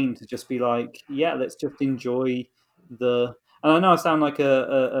free reign to just be like, yeah, let's just enjoy the. And I know I sound like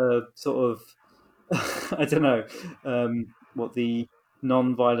a sort of, I don't know what the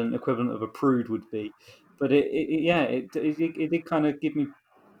non-violent equivalent of a prude would be, but it did kind of give me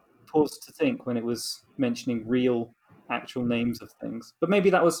pause to think when it was mentioning real, actual names of things. But maybe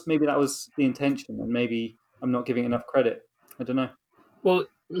that was the intention, and maybe I'm not giving enough credit. I don't know. Well,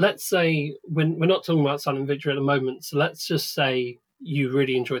 let's say when we're not talking about Silent Victory at the moment, so let's just say you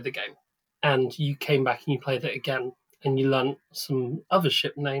really enjoyed the game and you came back and you played it again and you learnt some other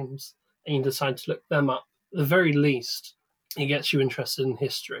ship names and you decide to look them up. At the very least, it gets you interested in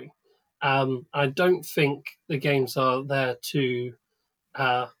history. I don't think the games are there to.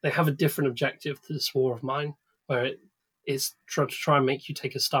 They have a different objective to this War of Mine, where it's to try and make you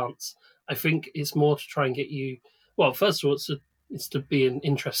take a stance. I think it's more to try and get you. Well, first of all, it's to be an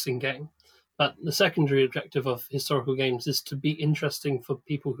interesting game, but the secondary objective of historical games is to be interesting for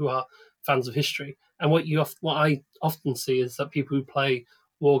people who are fans of history. And what I often see is that people who play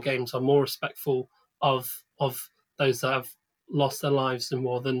war games are more respectful of those that have lost their lives in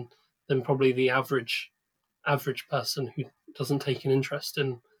war than probably the average person who doesn't take an interest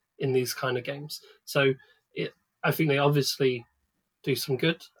in these kind of games. So I think they obviously do some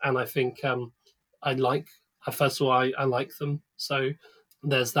good, and I think I like. First of all, I like them. So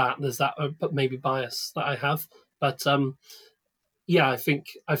there's that. But maybe bias that I have. But yeah, I think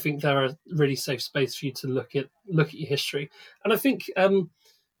they're a really safe space for you to look at your history. And I think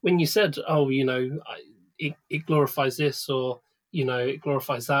when you said, oh, it glorifies this, or it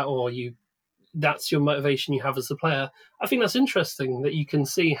glorifies that, or that's your motivation you have as a player. I think that's interesting that you can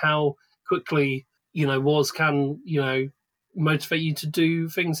see how quickly wars can motivate you to do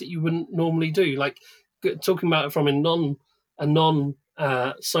things that you wouldn't normally do. Like talking about it from a non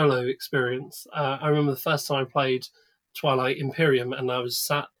solo experience. I remember the first time I played Twilight Imperium, and I was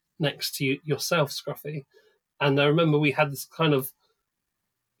sat next to yourself, Scruffy, and I remember we had this kind of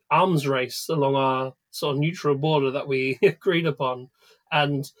arms race along our sort of neutral border that we agreed upon,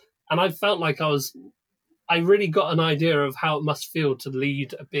 and I felt like I really got an idea of how it must feel to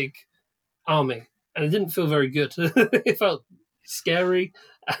lead a big army, and it didn't feel very good. It felt scary,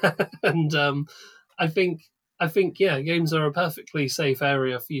 and I think yeah, games are a perfectly safe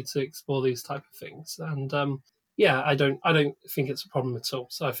area for you to explore these type of things, and yeah, I don't think it's a problem at all.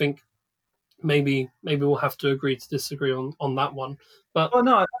 So I think maybe we'll have to agree to disagree on that one. But Well,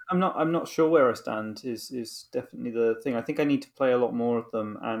 no, I'm not sure where I stand. Is definitely the thing. I think I need to play a lot more of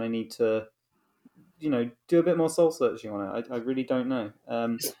them, and I need to, do a bit more soul searching on it. I really don't know.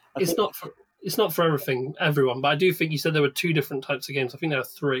 I it's think, not for everyone. But I do think you said there were two different types of games. I think there are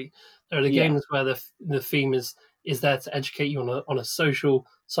three. There are the yeah, games where the theme is there to educate you on a social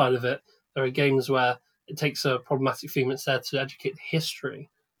side of it. There are games where it takes a problematic theme instead to educate the history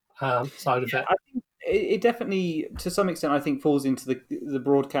side of it. I think it definitely, to some extent, I think falls into the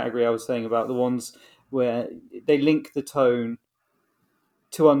broad category I was saying about the ones where they link the tone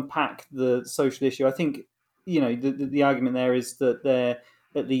to unpack the social issue. I think the argument there is that they're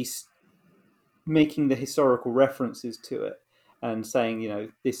at least making the historical references to it and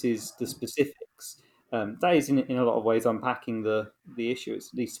saying, this is the specifics. That is in a lot of ways unpacking the issue. It's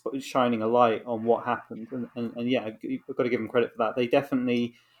at least shining a light on what happened, and yeah, I've got to give them credit for that. They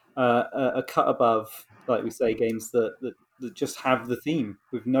definitely are cut above, like we say, games that just have the theme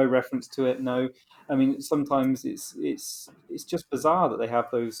with no reference to it. No, I mean sometimes it's just bizarre that they have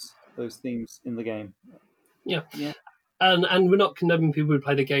those themes in the game. Yeah. Yeah. And we're not condemning people who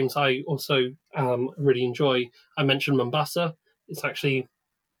play the games I also really enjoy. I mentioned Mombasa. It's actually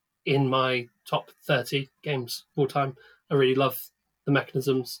in my top 30 games of all time. I really love the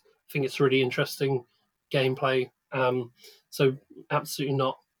mechanisms. I think it's really interesting gameplay. So absolutely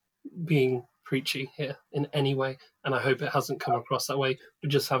not being preachy here in any way, and I hope it hasn't come across that way. We're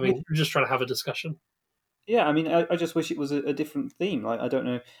just trying to have a discussion. Yeah, I mean, I just wish it was a different theme. Like, I don't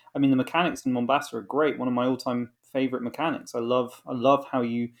know. I mean, the mechanics in Mombasa are great. One of my all-time favorite mechanics. I love how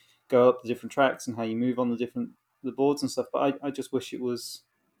you go up the different tracks and how you move on the boards and stuff. But I just wish it was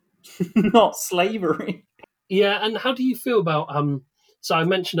not slavery. Yeah, and how do you feel about so I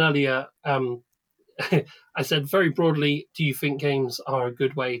mentioned earlier I said very broadly, do you think games are a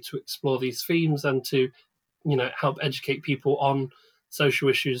good way to explore these themes and to, help educate people on social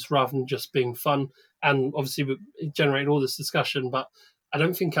issues rather than just being fun? And obviously, it generated all this discussion, but I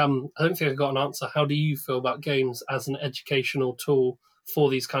don't think I got an answer. How do you feel about games as an educational tool for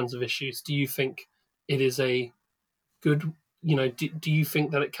these kinds of issues? Do you think it is a good, do you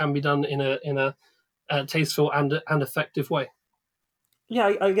think that it can be done in a tasteful and effective way?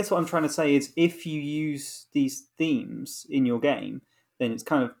 Yeah, I guess what I'm trying to say is if you use these themes in your game, then it's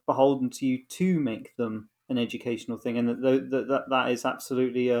kind of beholden to you to make them an educational thing, and that is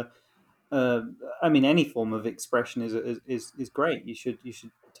absolutely a. I mean, any form of expression is great. You should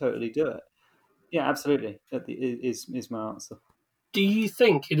totally do it. Yeah, absolutely. Is my answer. Do you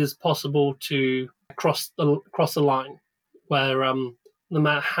think it is possible to cross the line where no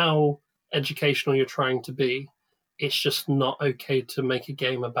matter how educational you're trying to be, it's just not okay to make a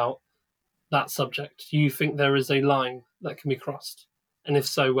game about that subject? Do you think there is a line that can be crossed? And if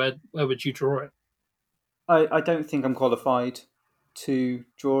so, where would you draw it? I don't think I'm qualified to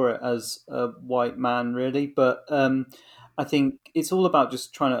draw it as a white man, really, but I think it's all about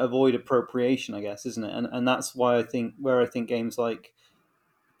just trying to avoid appropriation, I guess, isn't it? And that's why I think games like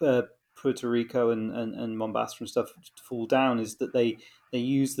uh, Puerto Rico and Mombasa and stuff fall down is that they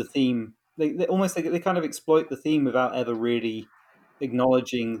use the theme. They almost they kind of exploit the theme without ever really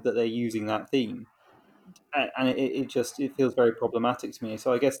acknowledging that they're using that theme, and it feels very problematic to me.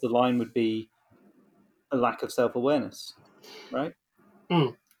 So I guess the line would be a lack of self awareness, right?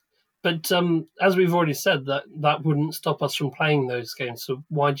 Mm. But as we've already said, that wouldn't stop us from playing those games. So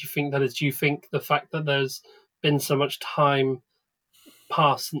why do you think that is? Do you think the fact that there's been so much time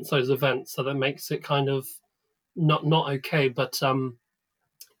passed since those events that it makes it kind of not okay, but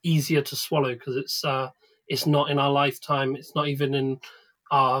easier to swallow because it's not in our lifetime. It's not even in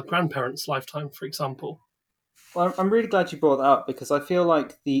our grandparents' lifetime, for example. Well, I'm really glad you brought that up because I feel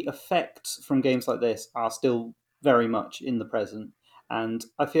like the effects from games like this are still very much in the present. And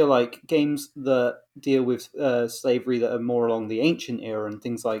I feel like games that deal with slavery that are more along the ancient era and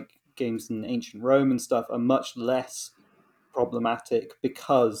things like games in ancient Rome and stuff are much less problematic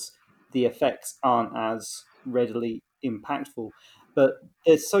because the effects aren't as readily impactful. But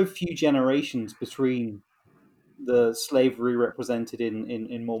there's so few generations between the slavery represented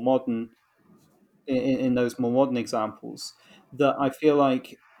in more modern in those more modern examples that I feel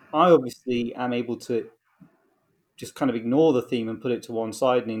like I obviously am able to just kind of ignore the theme and put it to one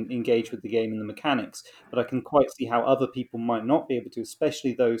side and engage with the game and the mechanics. But I can quite see how other people might not be able to,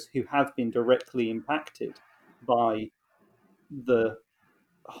 especially those who have been directly impacted by the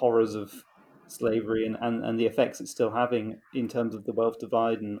horrors of slavery and the effects it's still having in terms of the wealth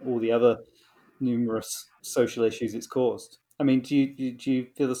divide and all the other numerous social issues it's caused. I mean, do you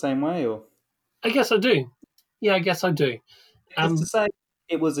feel the same way, or I guess I do. Yeah, I guess I do. because to Um, say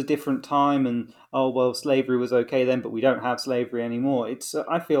it was a different time and oh well, slavery was okay then, but we don't have slavery anymore. It's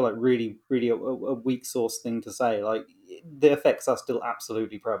I feel like really a weak source thing to say. Like the effects are still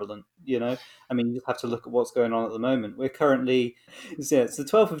absolutely prevalent. I mean, you just have to look at what's going on at the moment. We're currently it's the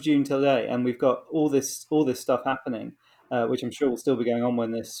 12th of June today, and we've got all this stuff happening, which I'm sure will still be going on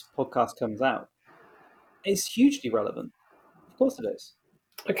when this podcast comes out. It's hugely relevant. Of course, it is.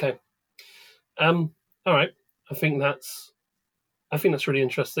 okay. Um, All right. I think that's really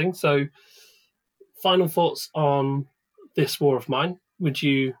interesting. So, final thoughts on this war of mine. Would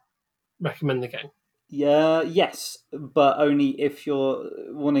you recommend the game? Yeah, yes, but only if you're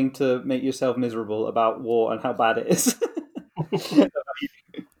wanting to make yourself miserable about war and how bad it is.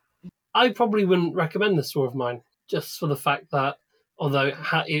 I probably wouldn't recommend this war of mine, just for the fact that although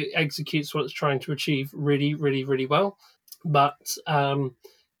it executes what it's trying to achieve really, really, really well, but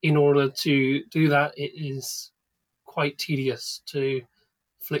in order to do that, it is quite tedious to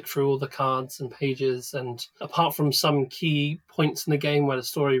flick through all the cards and pages. And apart from some key points in the game where the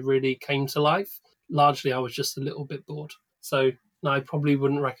story really came to life, largely I was just a little bit bored. So no, I probably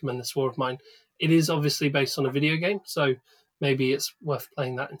wouldn't recommend this war of mine. It is obviously based on a video game, so maybe it's worth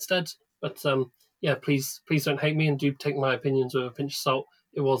playing that instead. But yeah, please don't hate me and do take my opinions with a pinch of salt.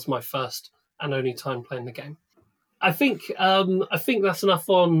 It was my first and only time playing the game. I think that's enough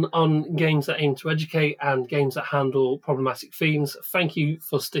on games that aim to educate and games that handle problematic themes. Thank you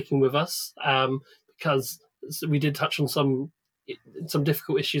for sticking with us, because we did touch on some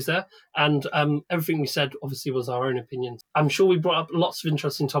difficult issues there, and everything we said obviously was our own opinions. I'm sure we brought up lots of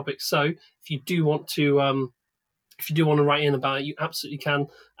interesting topics. So if you do want to write in about it, you absolutely can.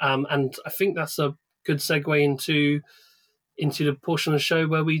 And I think that's a good segue into the portion of the show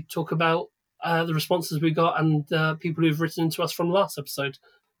where we talk about the responses we got and people who've written to us from last episode.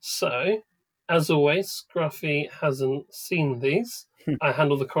 So, as always, Scruffy hasn't seen these. I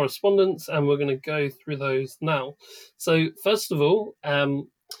handle the correspondence, and we're going to go through those now. So, first of all,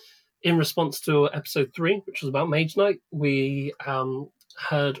 in response to episode 3, which was about Mage Knight, we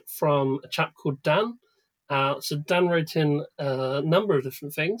heard from a chap called Dan. So Dan wrote in a number of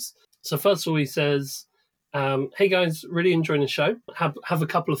different things. So first of all, he says, hey guys, really enjoying the show. Have a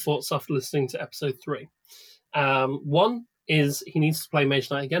couple of thoughts after listening to episode 3. One is he needs to play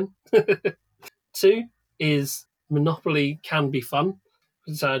Mage Knight again. 2 is Monopoly can be fun.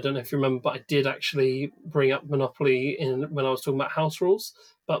 So I don't know if you remember, but I did actually bring up Monopoly when I was talking about house rules.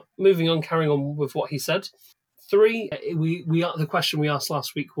 But moving on, carrying on with what he said. 3, the question we asked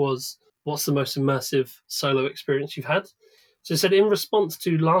last week was, what's the most immersive solo experience you've had? So he said in response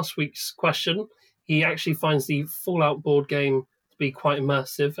to last week's question, he actually finds the Fallout board game to be quite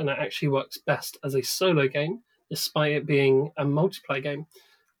immersive, and it actually works best as a solo game, despite it being a multiplayer game.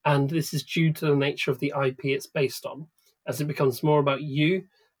 And this is due to the nature of the IP it's based on, as it becomes more about you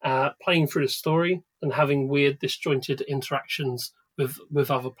playing through the story and having weird, disjointed interactions with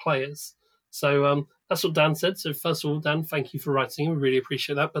other players. So that's what Dan said. So first of all, Dan, thank you for writing. We really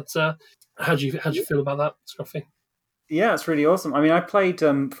appreciate that. But how do you feel about that, Scruffy? Yeah, it's really awesome. I mean, I played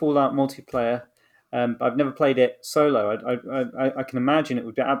Fallout multiplayer. I've never played it solo. I can imagine it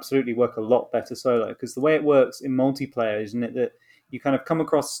would absolutely work a lot better solo, because the way it works in multiplayer, isn't it, that you kind of come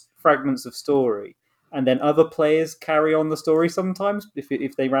across fragments of story, and then other players carry on the story sometimes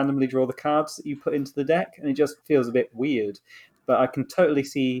if they randomly draw the cards that you put into the deck, and it just feels a bit weird. But I can totally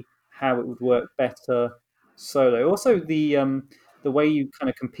see how it would work better solo. Also, the way you kind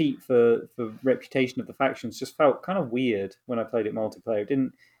of compete for reputation of the factions just felt kind of weird when I played it multiplayer. It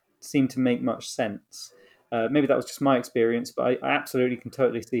didn't seem to make much sense. Maybe that was just my experience, but I absolutely can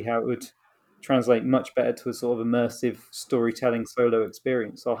totally see how it would translate much better to a sort of immersive storytelling solo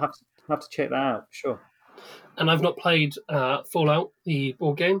experience. So I'll have to check that out for sure. And I've not played Fallout, the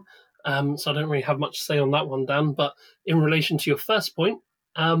board game, so I don't really have much to say on that one, Dan. But in relation to your first point,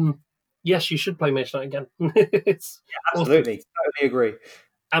 yes, you should play Mage Knight again. It's Absolutely, awesome. totally agree.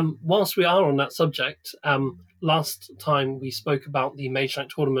 Whilst we are on that subject, last time we spoke about the Mage Knight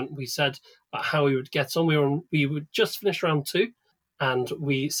tournament, we said about how we would get on. We would just finish round 2, and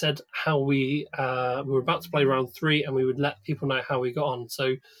we said how we were about to play round 3, and we would let people know how we got on.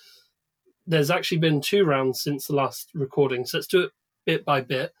 So there's actually been 2 rounds since the last recording, so let's do it bit by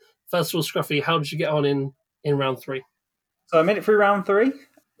bit. First of all, Scruffy, how did you get on in round 3? So I made it through round 3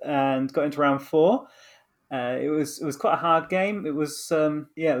 and got into round 4. It was quite a hard game. It was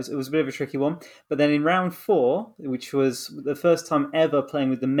it was a bit of a tricky one. But then in round 4, which was the first time ever playing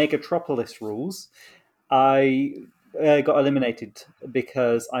with the Megatropolis rules, I got eliminated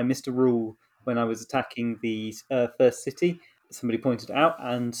because I missed a rule when I was attacking the first city. Somebody pointed it out,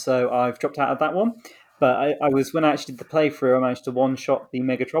 and so I've dropped out of that one. But I was when I actually did the playthrough, I managed to one-shot the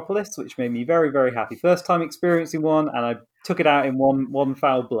Megatropolis, which made me very, very happy. First time experiencing one, and I took it out in one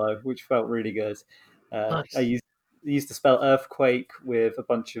foul blow, which felt really good. Nice. I used to spell earthquake with a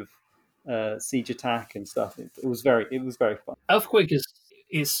bunch of siege attack and stuff. It was very fun. Earthquake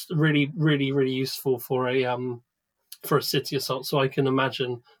is really, really, really useful for a city assault, so I can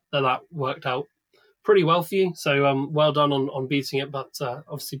imagine that worked out pretty well for you. So well done on beating it, but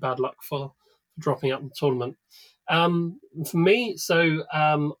obviously bad luck for dropping out of the tournament. For me, so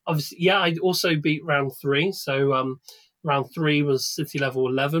obviously, yeah, I also beat round 3. So round 3 was city level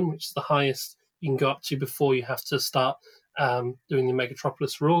 11, which is the highest you can go up to before you have to start doing the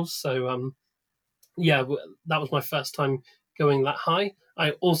Megatropolis rules. So yeah, that was my first time going that high.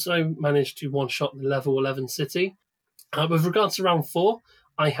 I also managed to one-shot the level 11 city. With regards to round 4,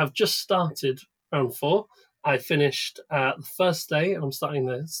 I have just started round 4. I finished the first day, and I'm starting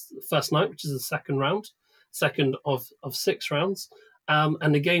the first night, which is the second of 6 rounds.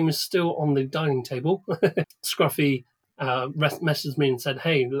 And the game is still on the dining table. Scruffy messaged me and said,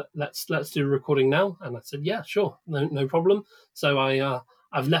 "Hey, let's do a recording now." And I said, "Yeah, sure, no problem." So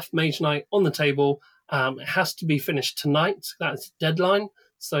I've left Mage Knight on the table. It has to be finished tonight. That's the deadline.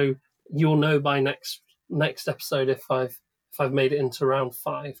 So you'll know by next episode if I've made it into round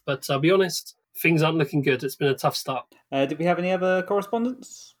 5. But I'll be honest, things aren't looking good. It's been a tough start. Did we have any other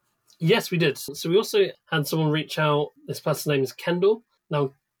correspondence? Yes, we did. So we also had someone reach out. This person's name is Kendall.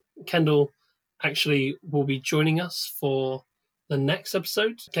 Now, Kendall actually will be joining us for the next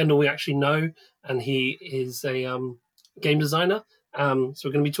episode. Kendall we actually know, and he is a game designer. So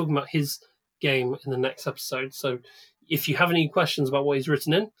we're going to be talking about his game in the next episode. So if you have any questions about what he's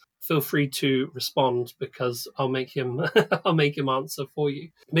written in, feel free to respond because I'll make him answer for you.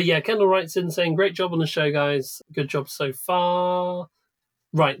 But yeah, Kendall writes in saying, "Great job on the show, guys. Good job so far."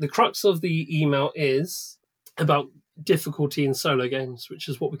 Right, the crux of the email is about difficulty in solo games, which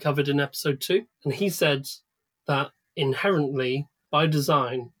is what we covered in episode 2. And he said that inherently, by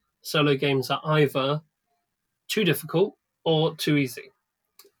design, solo games are either too difficult or too easy,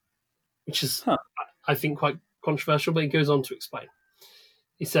 which is, I think, quite controversial, but he goes on to explain.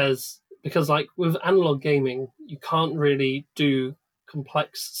 He says, because like with analog gaming, you can't really do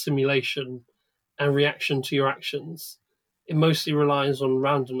complex simulation and reaction to your actions. It mostly relies on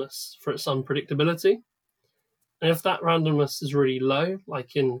randomness for its unpredictability. And if that randomness is really low,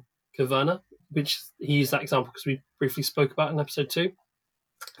 like in Caverna, which he used that example because we briefly spoke about in episode 2, it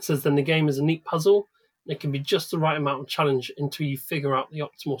says then the game is a neat puzzle. And it can be just the right amount of challenge until you figure out the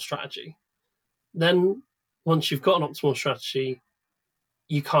optimal strategy. Then, once you've got an optimal strategy,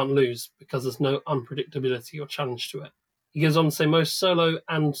 you can't lose because there's no unpredictability or challenge to it. He goes on to say most solo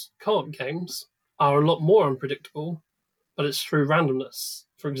and co-op games are a lot more unpredictable, but it's through randomness.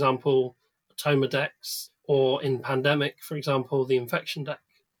 For example, Atoma decks, or in Pandemic, for example, the Infection deck.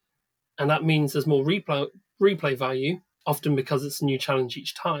 And that means there's more replay value, often because it's a new challenge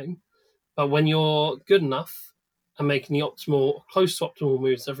each time. But when you're good enough and making the optimal or close to optimal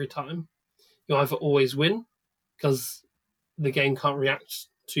moves every time, you either always win because the game can't react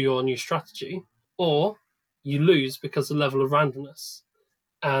to your new strategy, or you lose because of the level of randomness.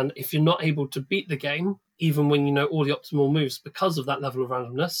 And if you're not able to beat the game, even when you know all the optimal moves because of that level of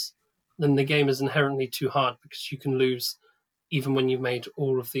randomness, then the game is inherently too hard because you can lose even when you've made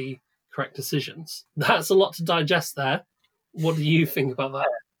all of the correct decisions. That's a lot to digest there. What do you think about that?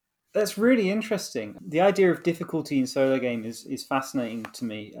 That's really interesting. The idea of difficulty in solo game is fascinating to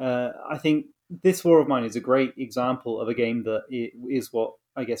me. I think this War of Mine is a great example of a game that is what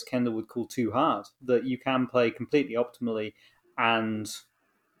I guess Kendall would call too hard, that you can play completely optimally, and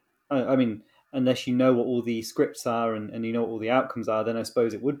I mean, unless you know what all the scripts are and you know what all the outcomes are, then I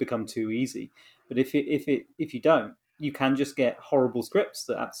suppose it would become too easy. But if you don't, you can just get horrible scripts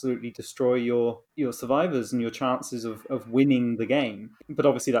that absolutely destroy your survivors and your chances of winning the game. But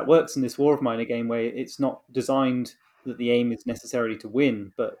obviously that works in this War of Mine, a game where it's not designed that the aim is necessarily to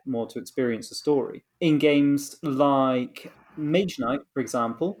win, but more to experience the story. In games like Mage Knight, for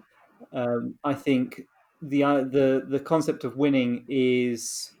example, I think the concept of winning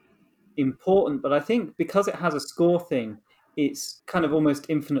is important, but I think because it has a score thing, it's kind of almost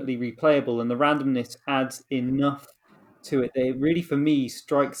infinitely replayable, and the randomness adds enough to it that it really, for me,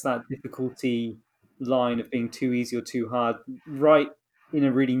 strikes that difficulty line of being too easy or too hard right in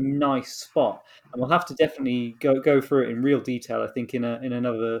a really nice spot. And we'll have to definitely go through it in real detail, I think, in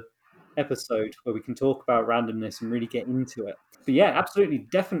another episode where we can talk about randomness and really get into it. But yeah, absolutely,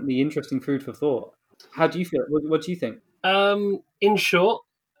 definitely interesting food for thought. How do you feel? What do you think? In short,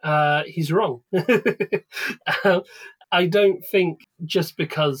 he's wrong. I don't think just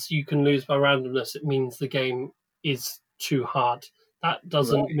because you can lose by randomness, it means the game is too hard. That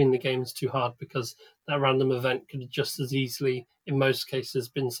doesn't mean the game is too hard because that random event could just as easily, in most cases,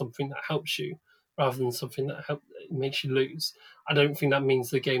 been something that helps you rather than something that makes you lose. I don't think that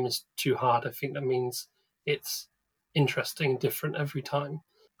means the game is too hard. I think that means it's interesting, different every time.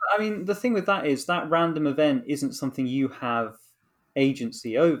 I mean, the thing with that is that random event isn't something you have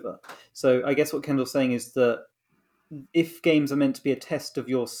agency over. So I guess what Kendall's saying is that if games are meant to be a test of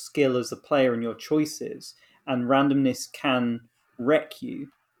your skill as a player and your choices, and randomness can wreck you,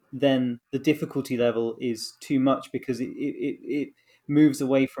 then the difficulty level is too much, because it moves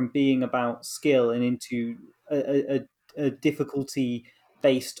away from being about skill and into a difficulty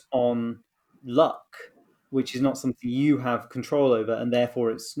based on luck, which is not something you have control over, and therefore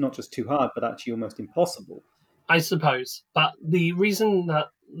it's not just too hard, but actually almost impossible. I suppose. But the reason that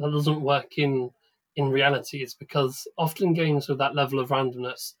that doesn't work in reality is because often games with that level of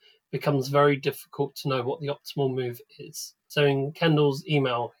randomness becomes very difficult to know what the optimal move is. So in Kendall's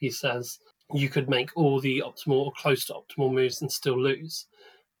email, he says you could make all the optimal or close to optimal moves and still lose.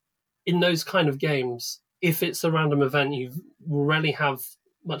 In those kind of games, if it's a random event, you rarely have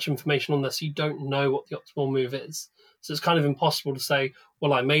much information on this. So you don't know what the optimal move is. So it's kind of impossible to say,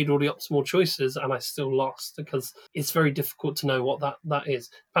 well, I made all the optimal choices and I still lost, because it's very difficult to know what that is.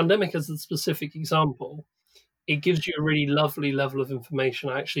 Pandemic is a specific example. It gives you a really lovely level of information.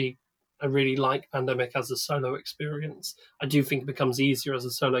 I really like Pandemic as a solo experience. I do think it becomes easier as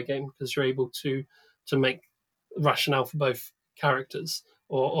a solo game because you're able to make rationale for both characters,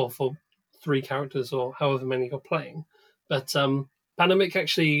 or for three characters, or however many you're playing. But Pandemic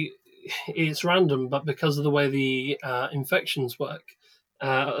actually, it's random, but because of the way the infections work,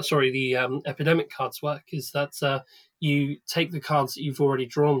 the epidemic cards work, is that you take the cards that you've already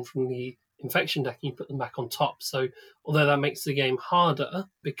drawn from the infection deck and you put them back on top. So although that makes the game harder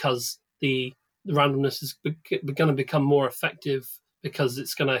because the randomness is going to become more effective because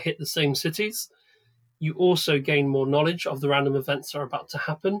it's going to hit the same cities, you also gain more knowledge of the random events that are about to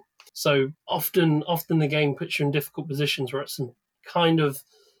happen. So often the game puts you in difficult positions where it's kind of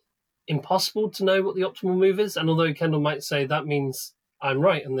impossible to know what the optimal move is. And although Kendall might say that means I'm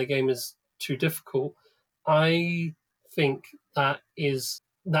right and the game is too difficult, I think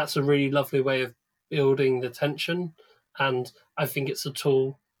that's a really lovely way of building the tension. And I think it's a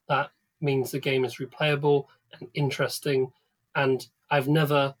tool that means the game is replayable and interesting. And I've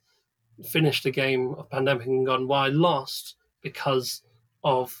never finished a game of Pandemic and gone, well, I lost because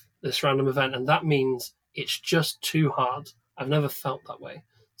of this random event, and that means it's just too hard. I've never felt that way.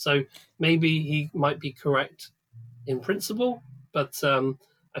 So maybe he might be correct in principle, but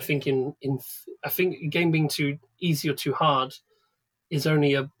I think I think a game being too easy or too hard is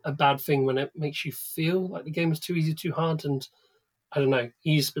only a bad thing when it makes you feel like the game is too easy, too hard. And I don't know.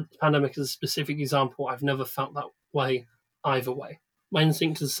 He used Pandemic as a specific example. I've never felt that way either way. My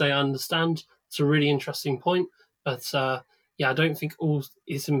instinct is to say I understand. It's a really interesting point, but yeah, I don't think all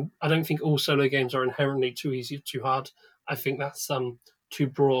solo games are inherently too easy or too hard. I think that's too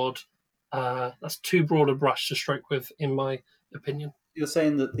broad. That's too broad a brush to stroke with, in my opinion. You're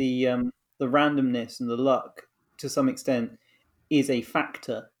saying that the randomness and the luck, to some extent, is a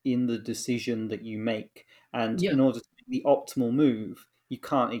factor in the decision that you make. And Yeah, in order to make the optimal move, you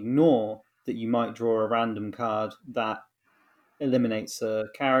can't ignore that you might draw a random card that eliminates a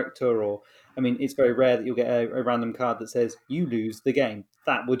character, or I mean, it's very rare that you'll get a random card that says you lose the game.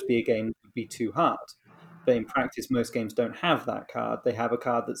 That would be a game that would be too hard. But in practice, most games don't have that card. They have a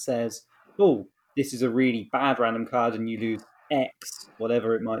card that says, oh, this is a really bad random card and you lose X,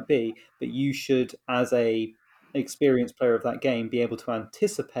 whatever it might be. But you should, as a experienced player of that game, be able to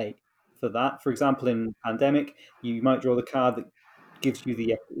anticipate for that. For example, in Pandemic, you might draw the card that gives you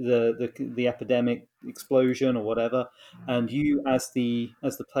the epidemic explosion or whatever, and you as the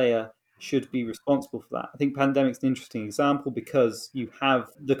player should be responsible for that. I think Pandemic's an interesting example because you have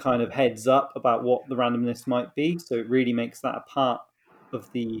the kind of heads up about what the randomness might be, so it really makes that a part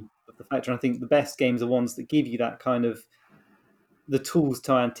of the factor. And I think the best games are ones that give you that kind of the tools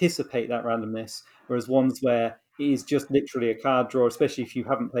to anticipate that randomness, whereas ones where it is just literally a card draw, especially if you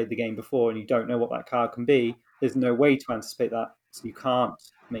haven't played the game before and you don't know what that card can be, there's no way to anticipate that, so you can't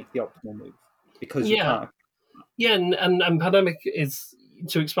make the optimal move because you yeah, can't. yeah, and Pandemic is,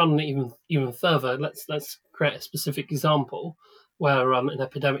 to expand on it even further. Let's create a specific example where an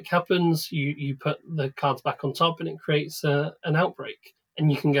epidemic happens. You put the cards back on top, and it creates an outbreak.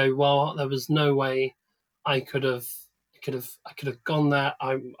 And you can go, well, there was no way I could have gone there.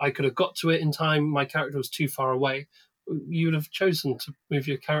 I could have got to it in time. My character was too far away. You would have chosen to move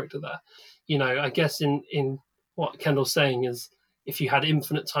your character there. I guess in what Kendall's saying is, if you had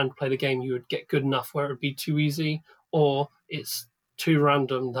infinite time to play the game, you would get good enough where it would be too easy, or it's too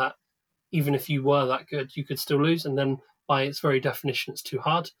random that even if you were that good, you could still lose. And then by its very definition, it's too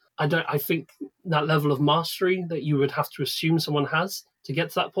hard. I think that level of mastery that you would have to assume someone has to get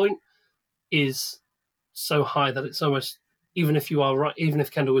to that point is so high that it's almost, even if you are right, even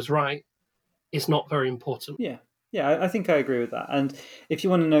if Kendall was right, it's not very important. Yeah. Yeah, I think I agree with that. And if you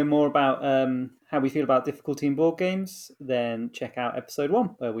want to know more about how we feel about difficulty in board games, then check out episode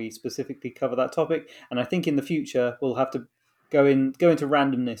 1, where we specifically cover that topic. And I think in the future we'll have to go into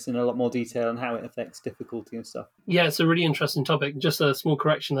randomness in a lot more detail and how it affects difficulty and stuff. Yeah, it's a really interesting topic. Just a small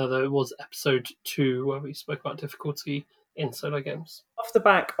correction there, though. It was episode 2 where we spoke about difficulty in solo games. Off the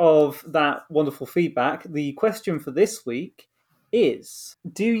back of that wonderful feedback, the question for this week is: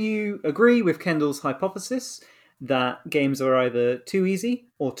 do you agree with Kendall's hypothesis that games are either too easy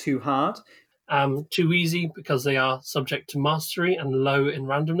or too hard? Too easy because they are subject to mastery and low in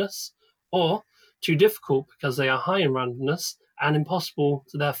randomness, or too difficult because they are high in randomness and impossible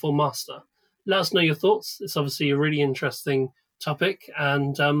to therefore master. Let us know your thoughts. It's obviously a really interesting topic,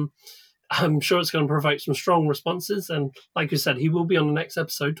 and I'm sure it's going to provoke some strong responses. And like you said, he will be on the next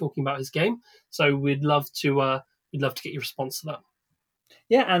episode talking about his game, so we'd love to get your response to that.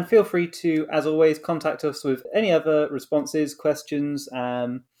 Yeah, and feel free to, as always, contact us with any other responses, questions,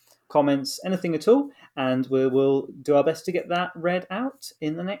 comments, anything at all, and we will do our best to get that read out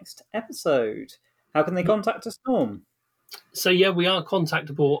in the next episode. How can they contact us, Norm? So yeah, we are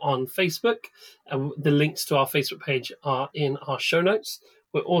contactable on Facebook. The links to our Facebook page are in our show notes.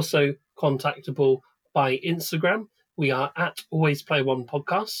 We're also contactable by Instagram. We are at Always Play One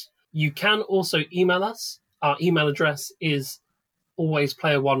Podcast. You can also email us. Our email address is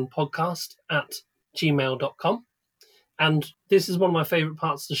alwaysplayer1podcast@gmail.com. And this is one of my favourite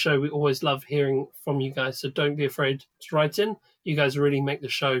parts of the show. We always love hearing from you guys, so don't be afraid to write in. You guys really make the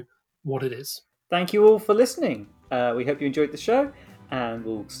show what it is. Thank you all for listening. We hope you enjoyed the show, and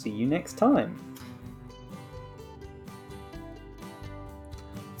we'll see you next time.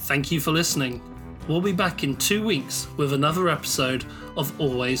 Thank you for listening. We'll be back in 2 weeks with another episode of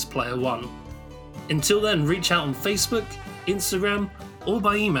Always Player One. Until then, reach out on Facebook, Instagram, or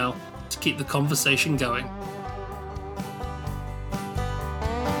by email to keep the conversation going.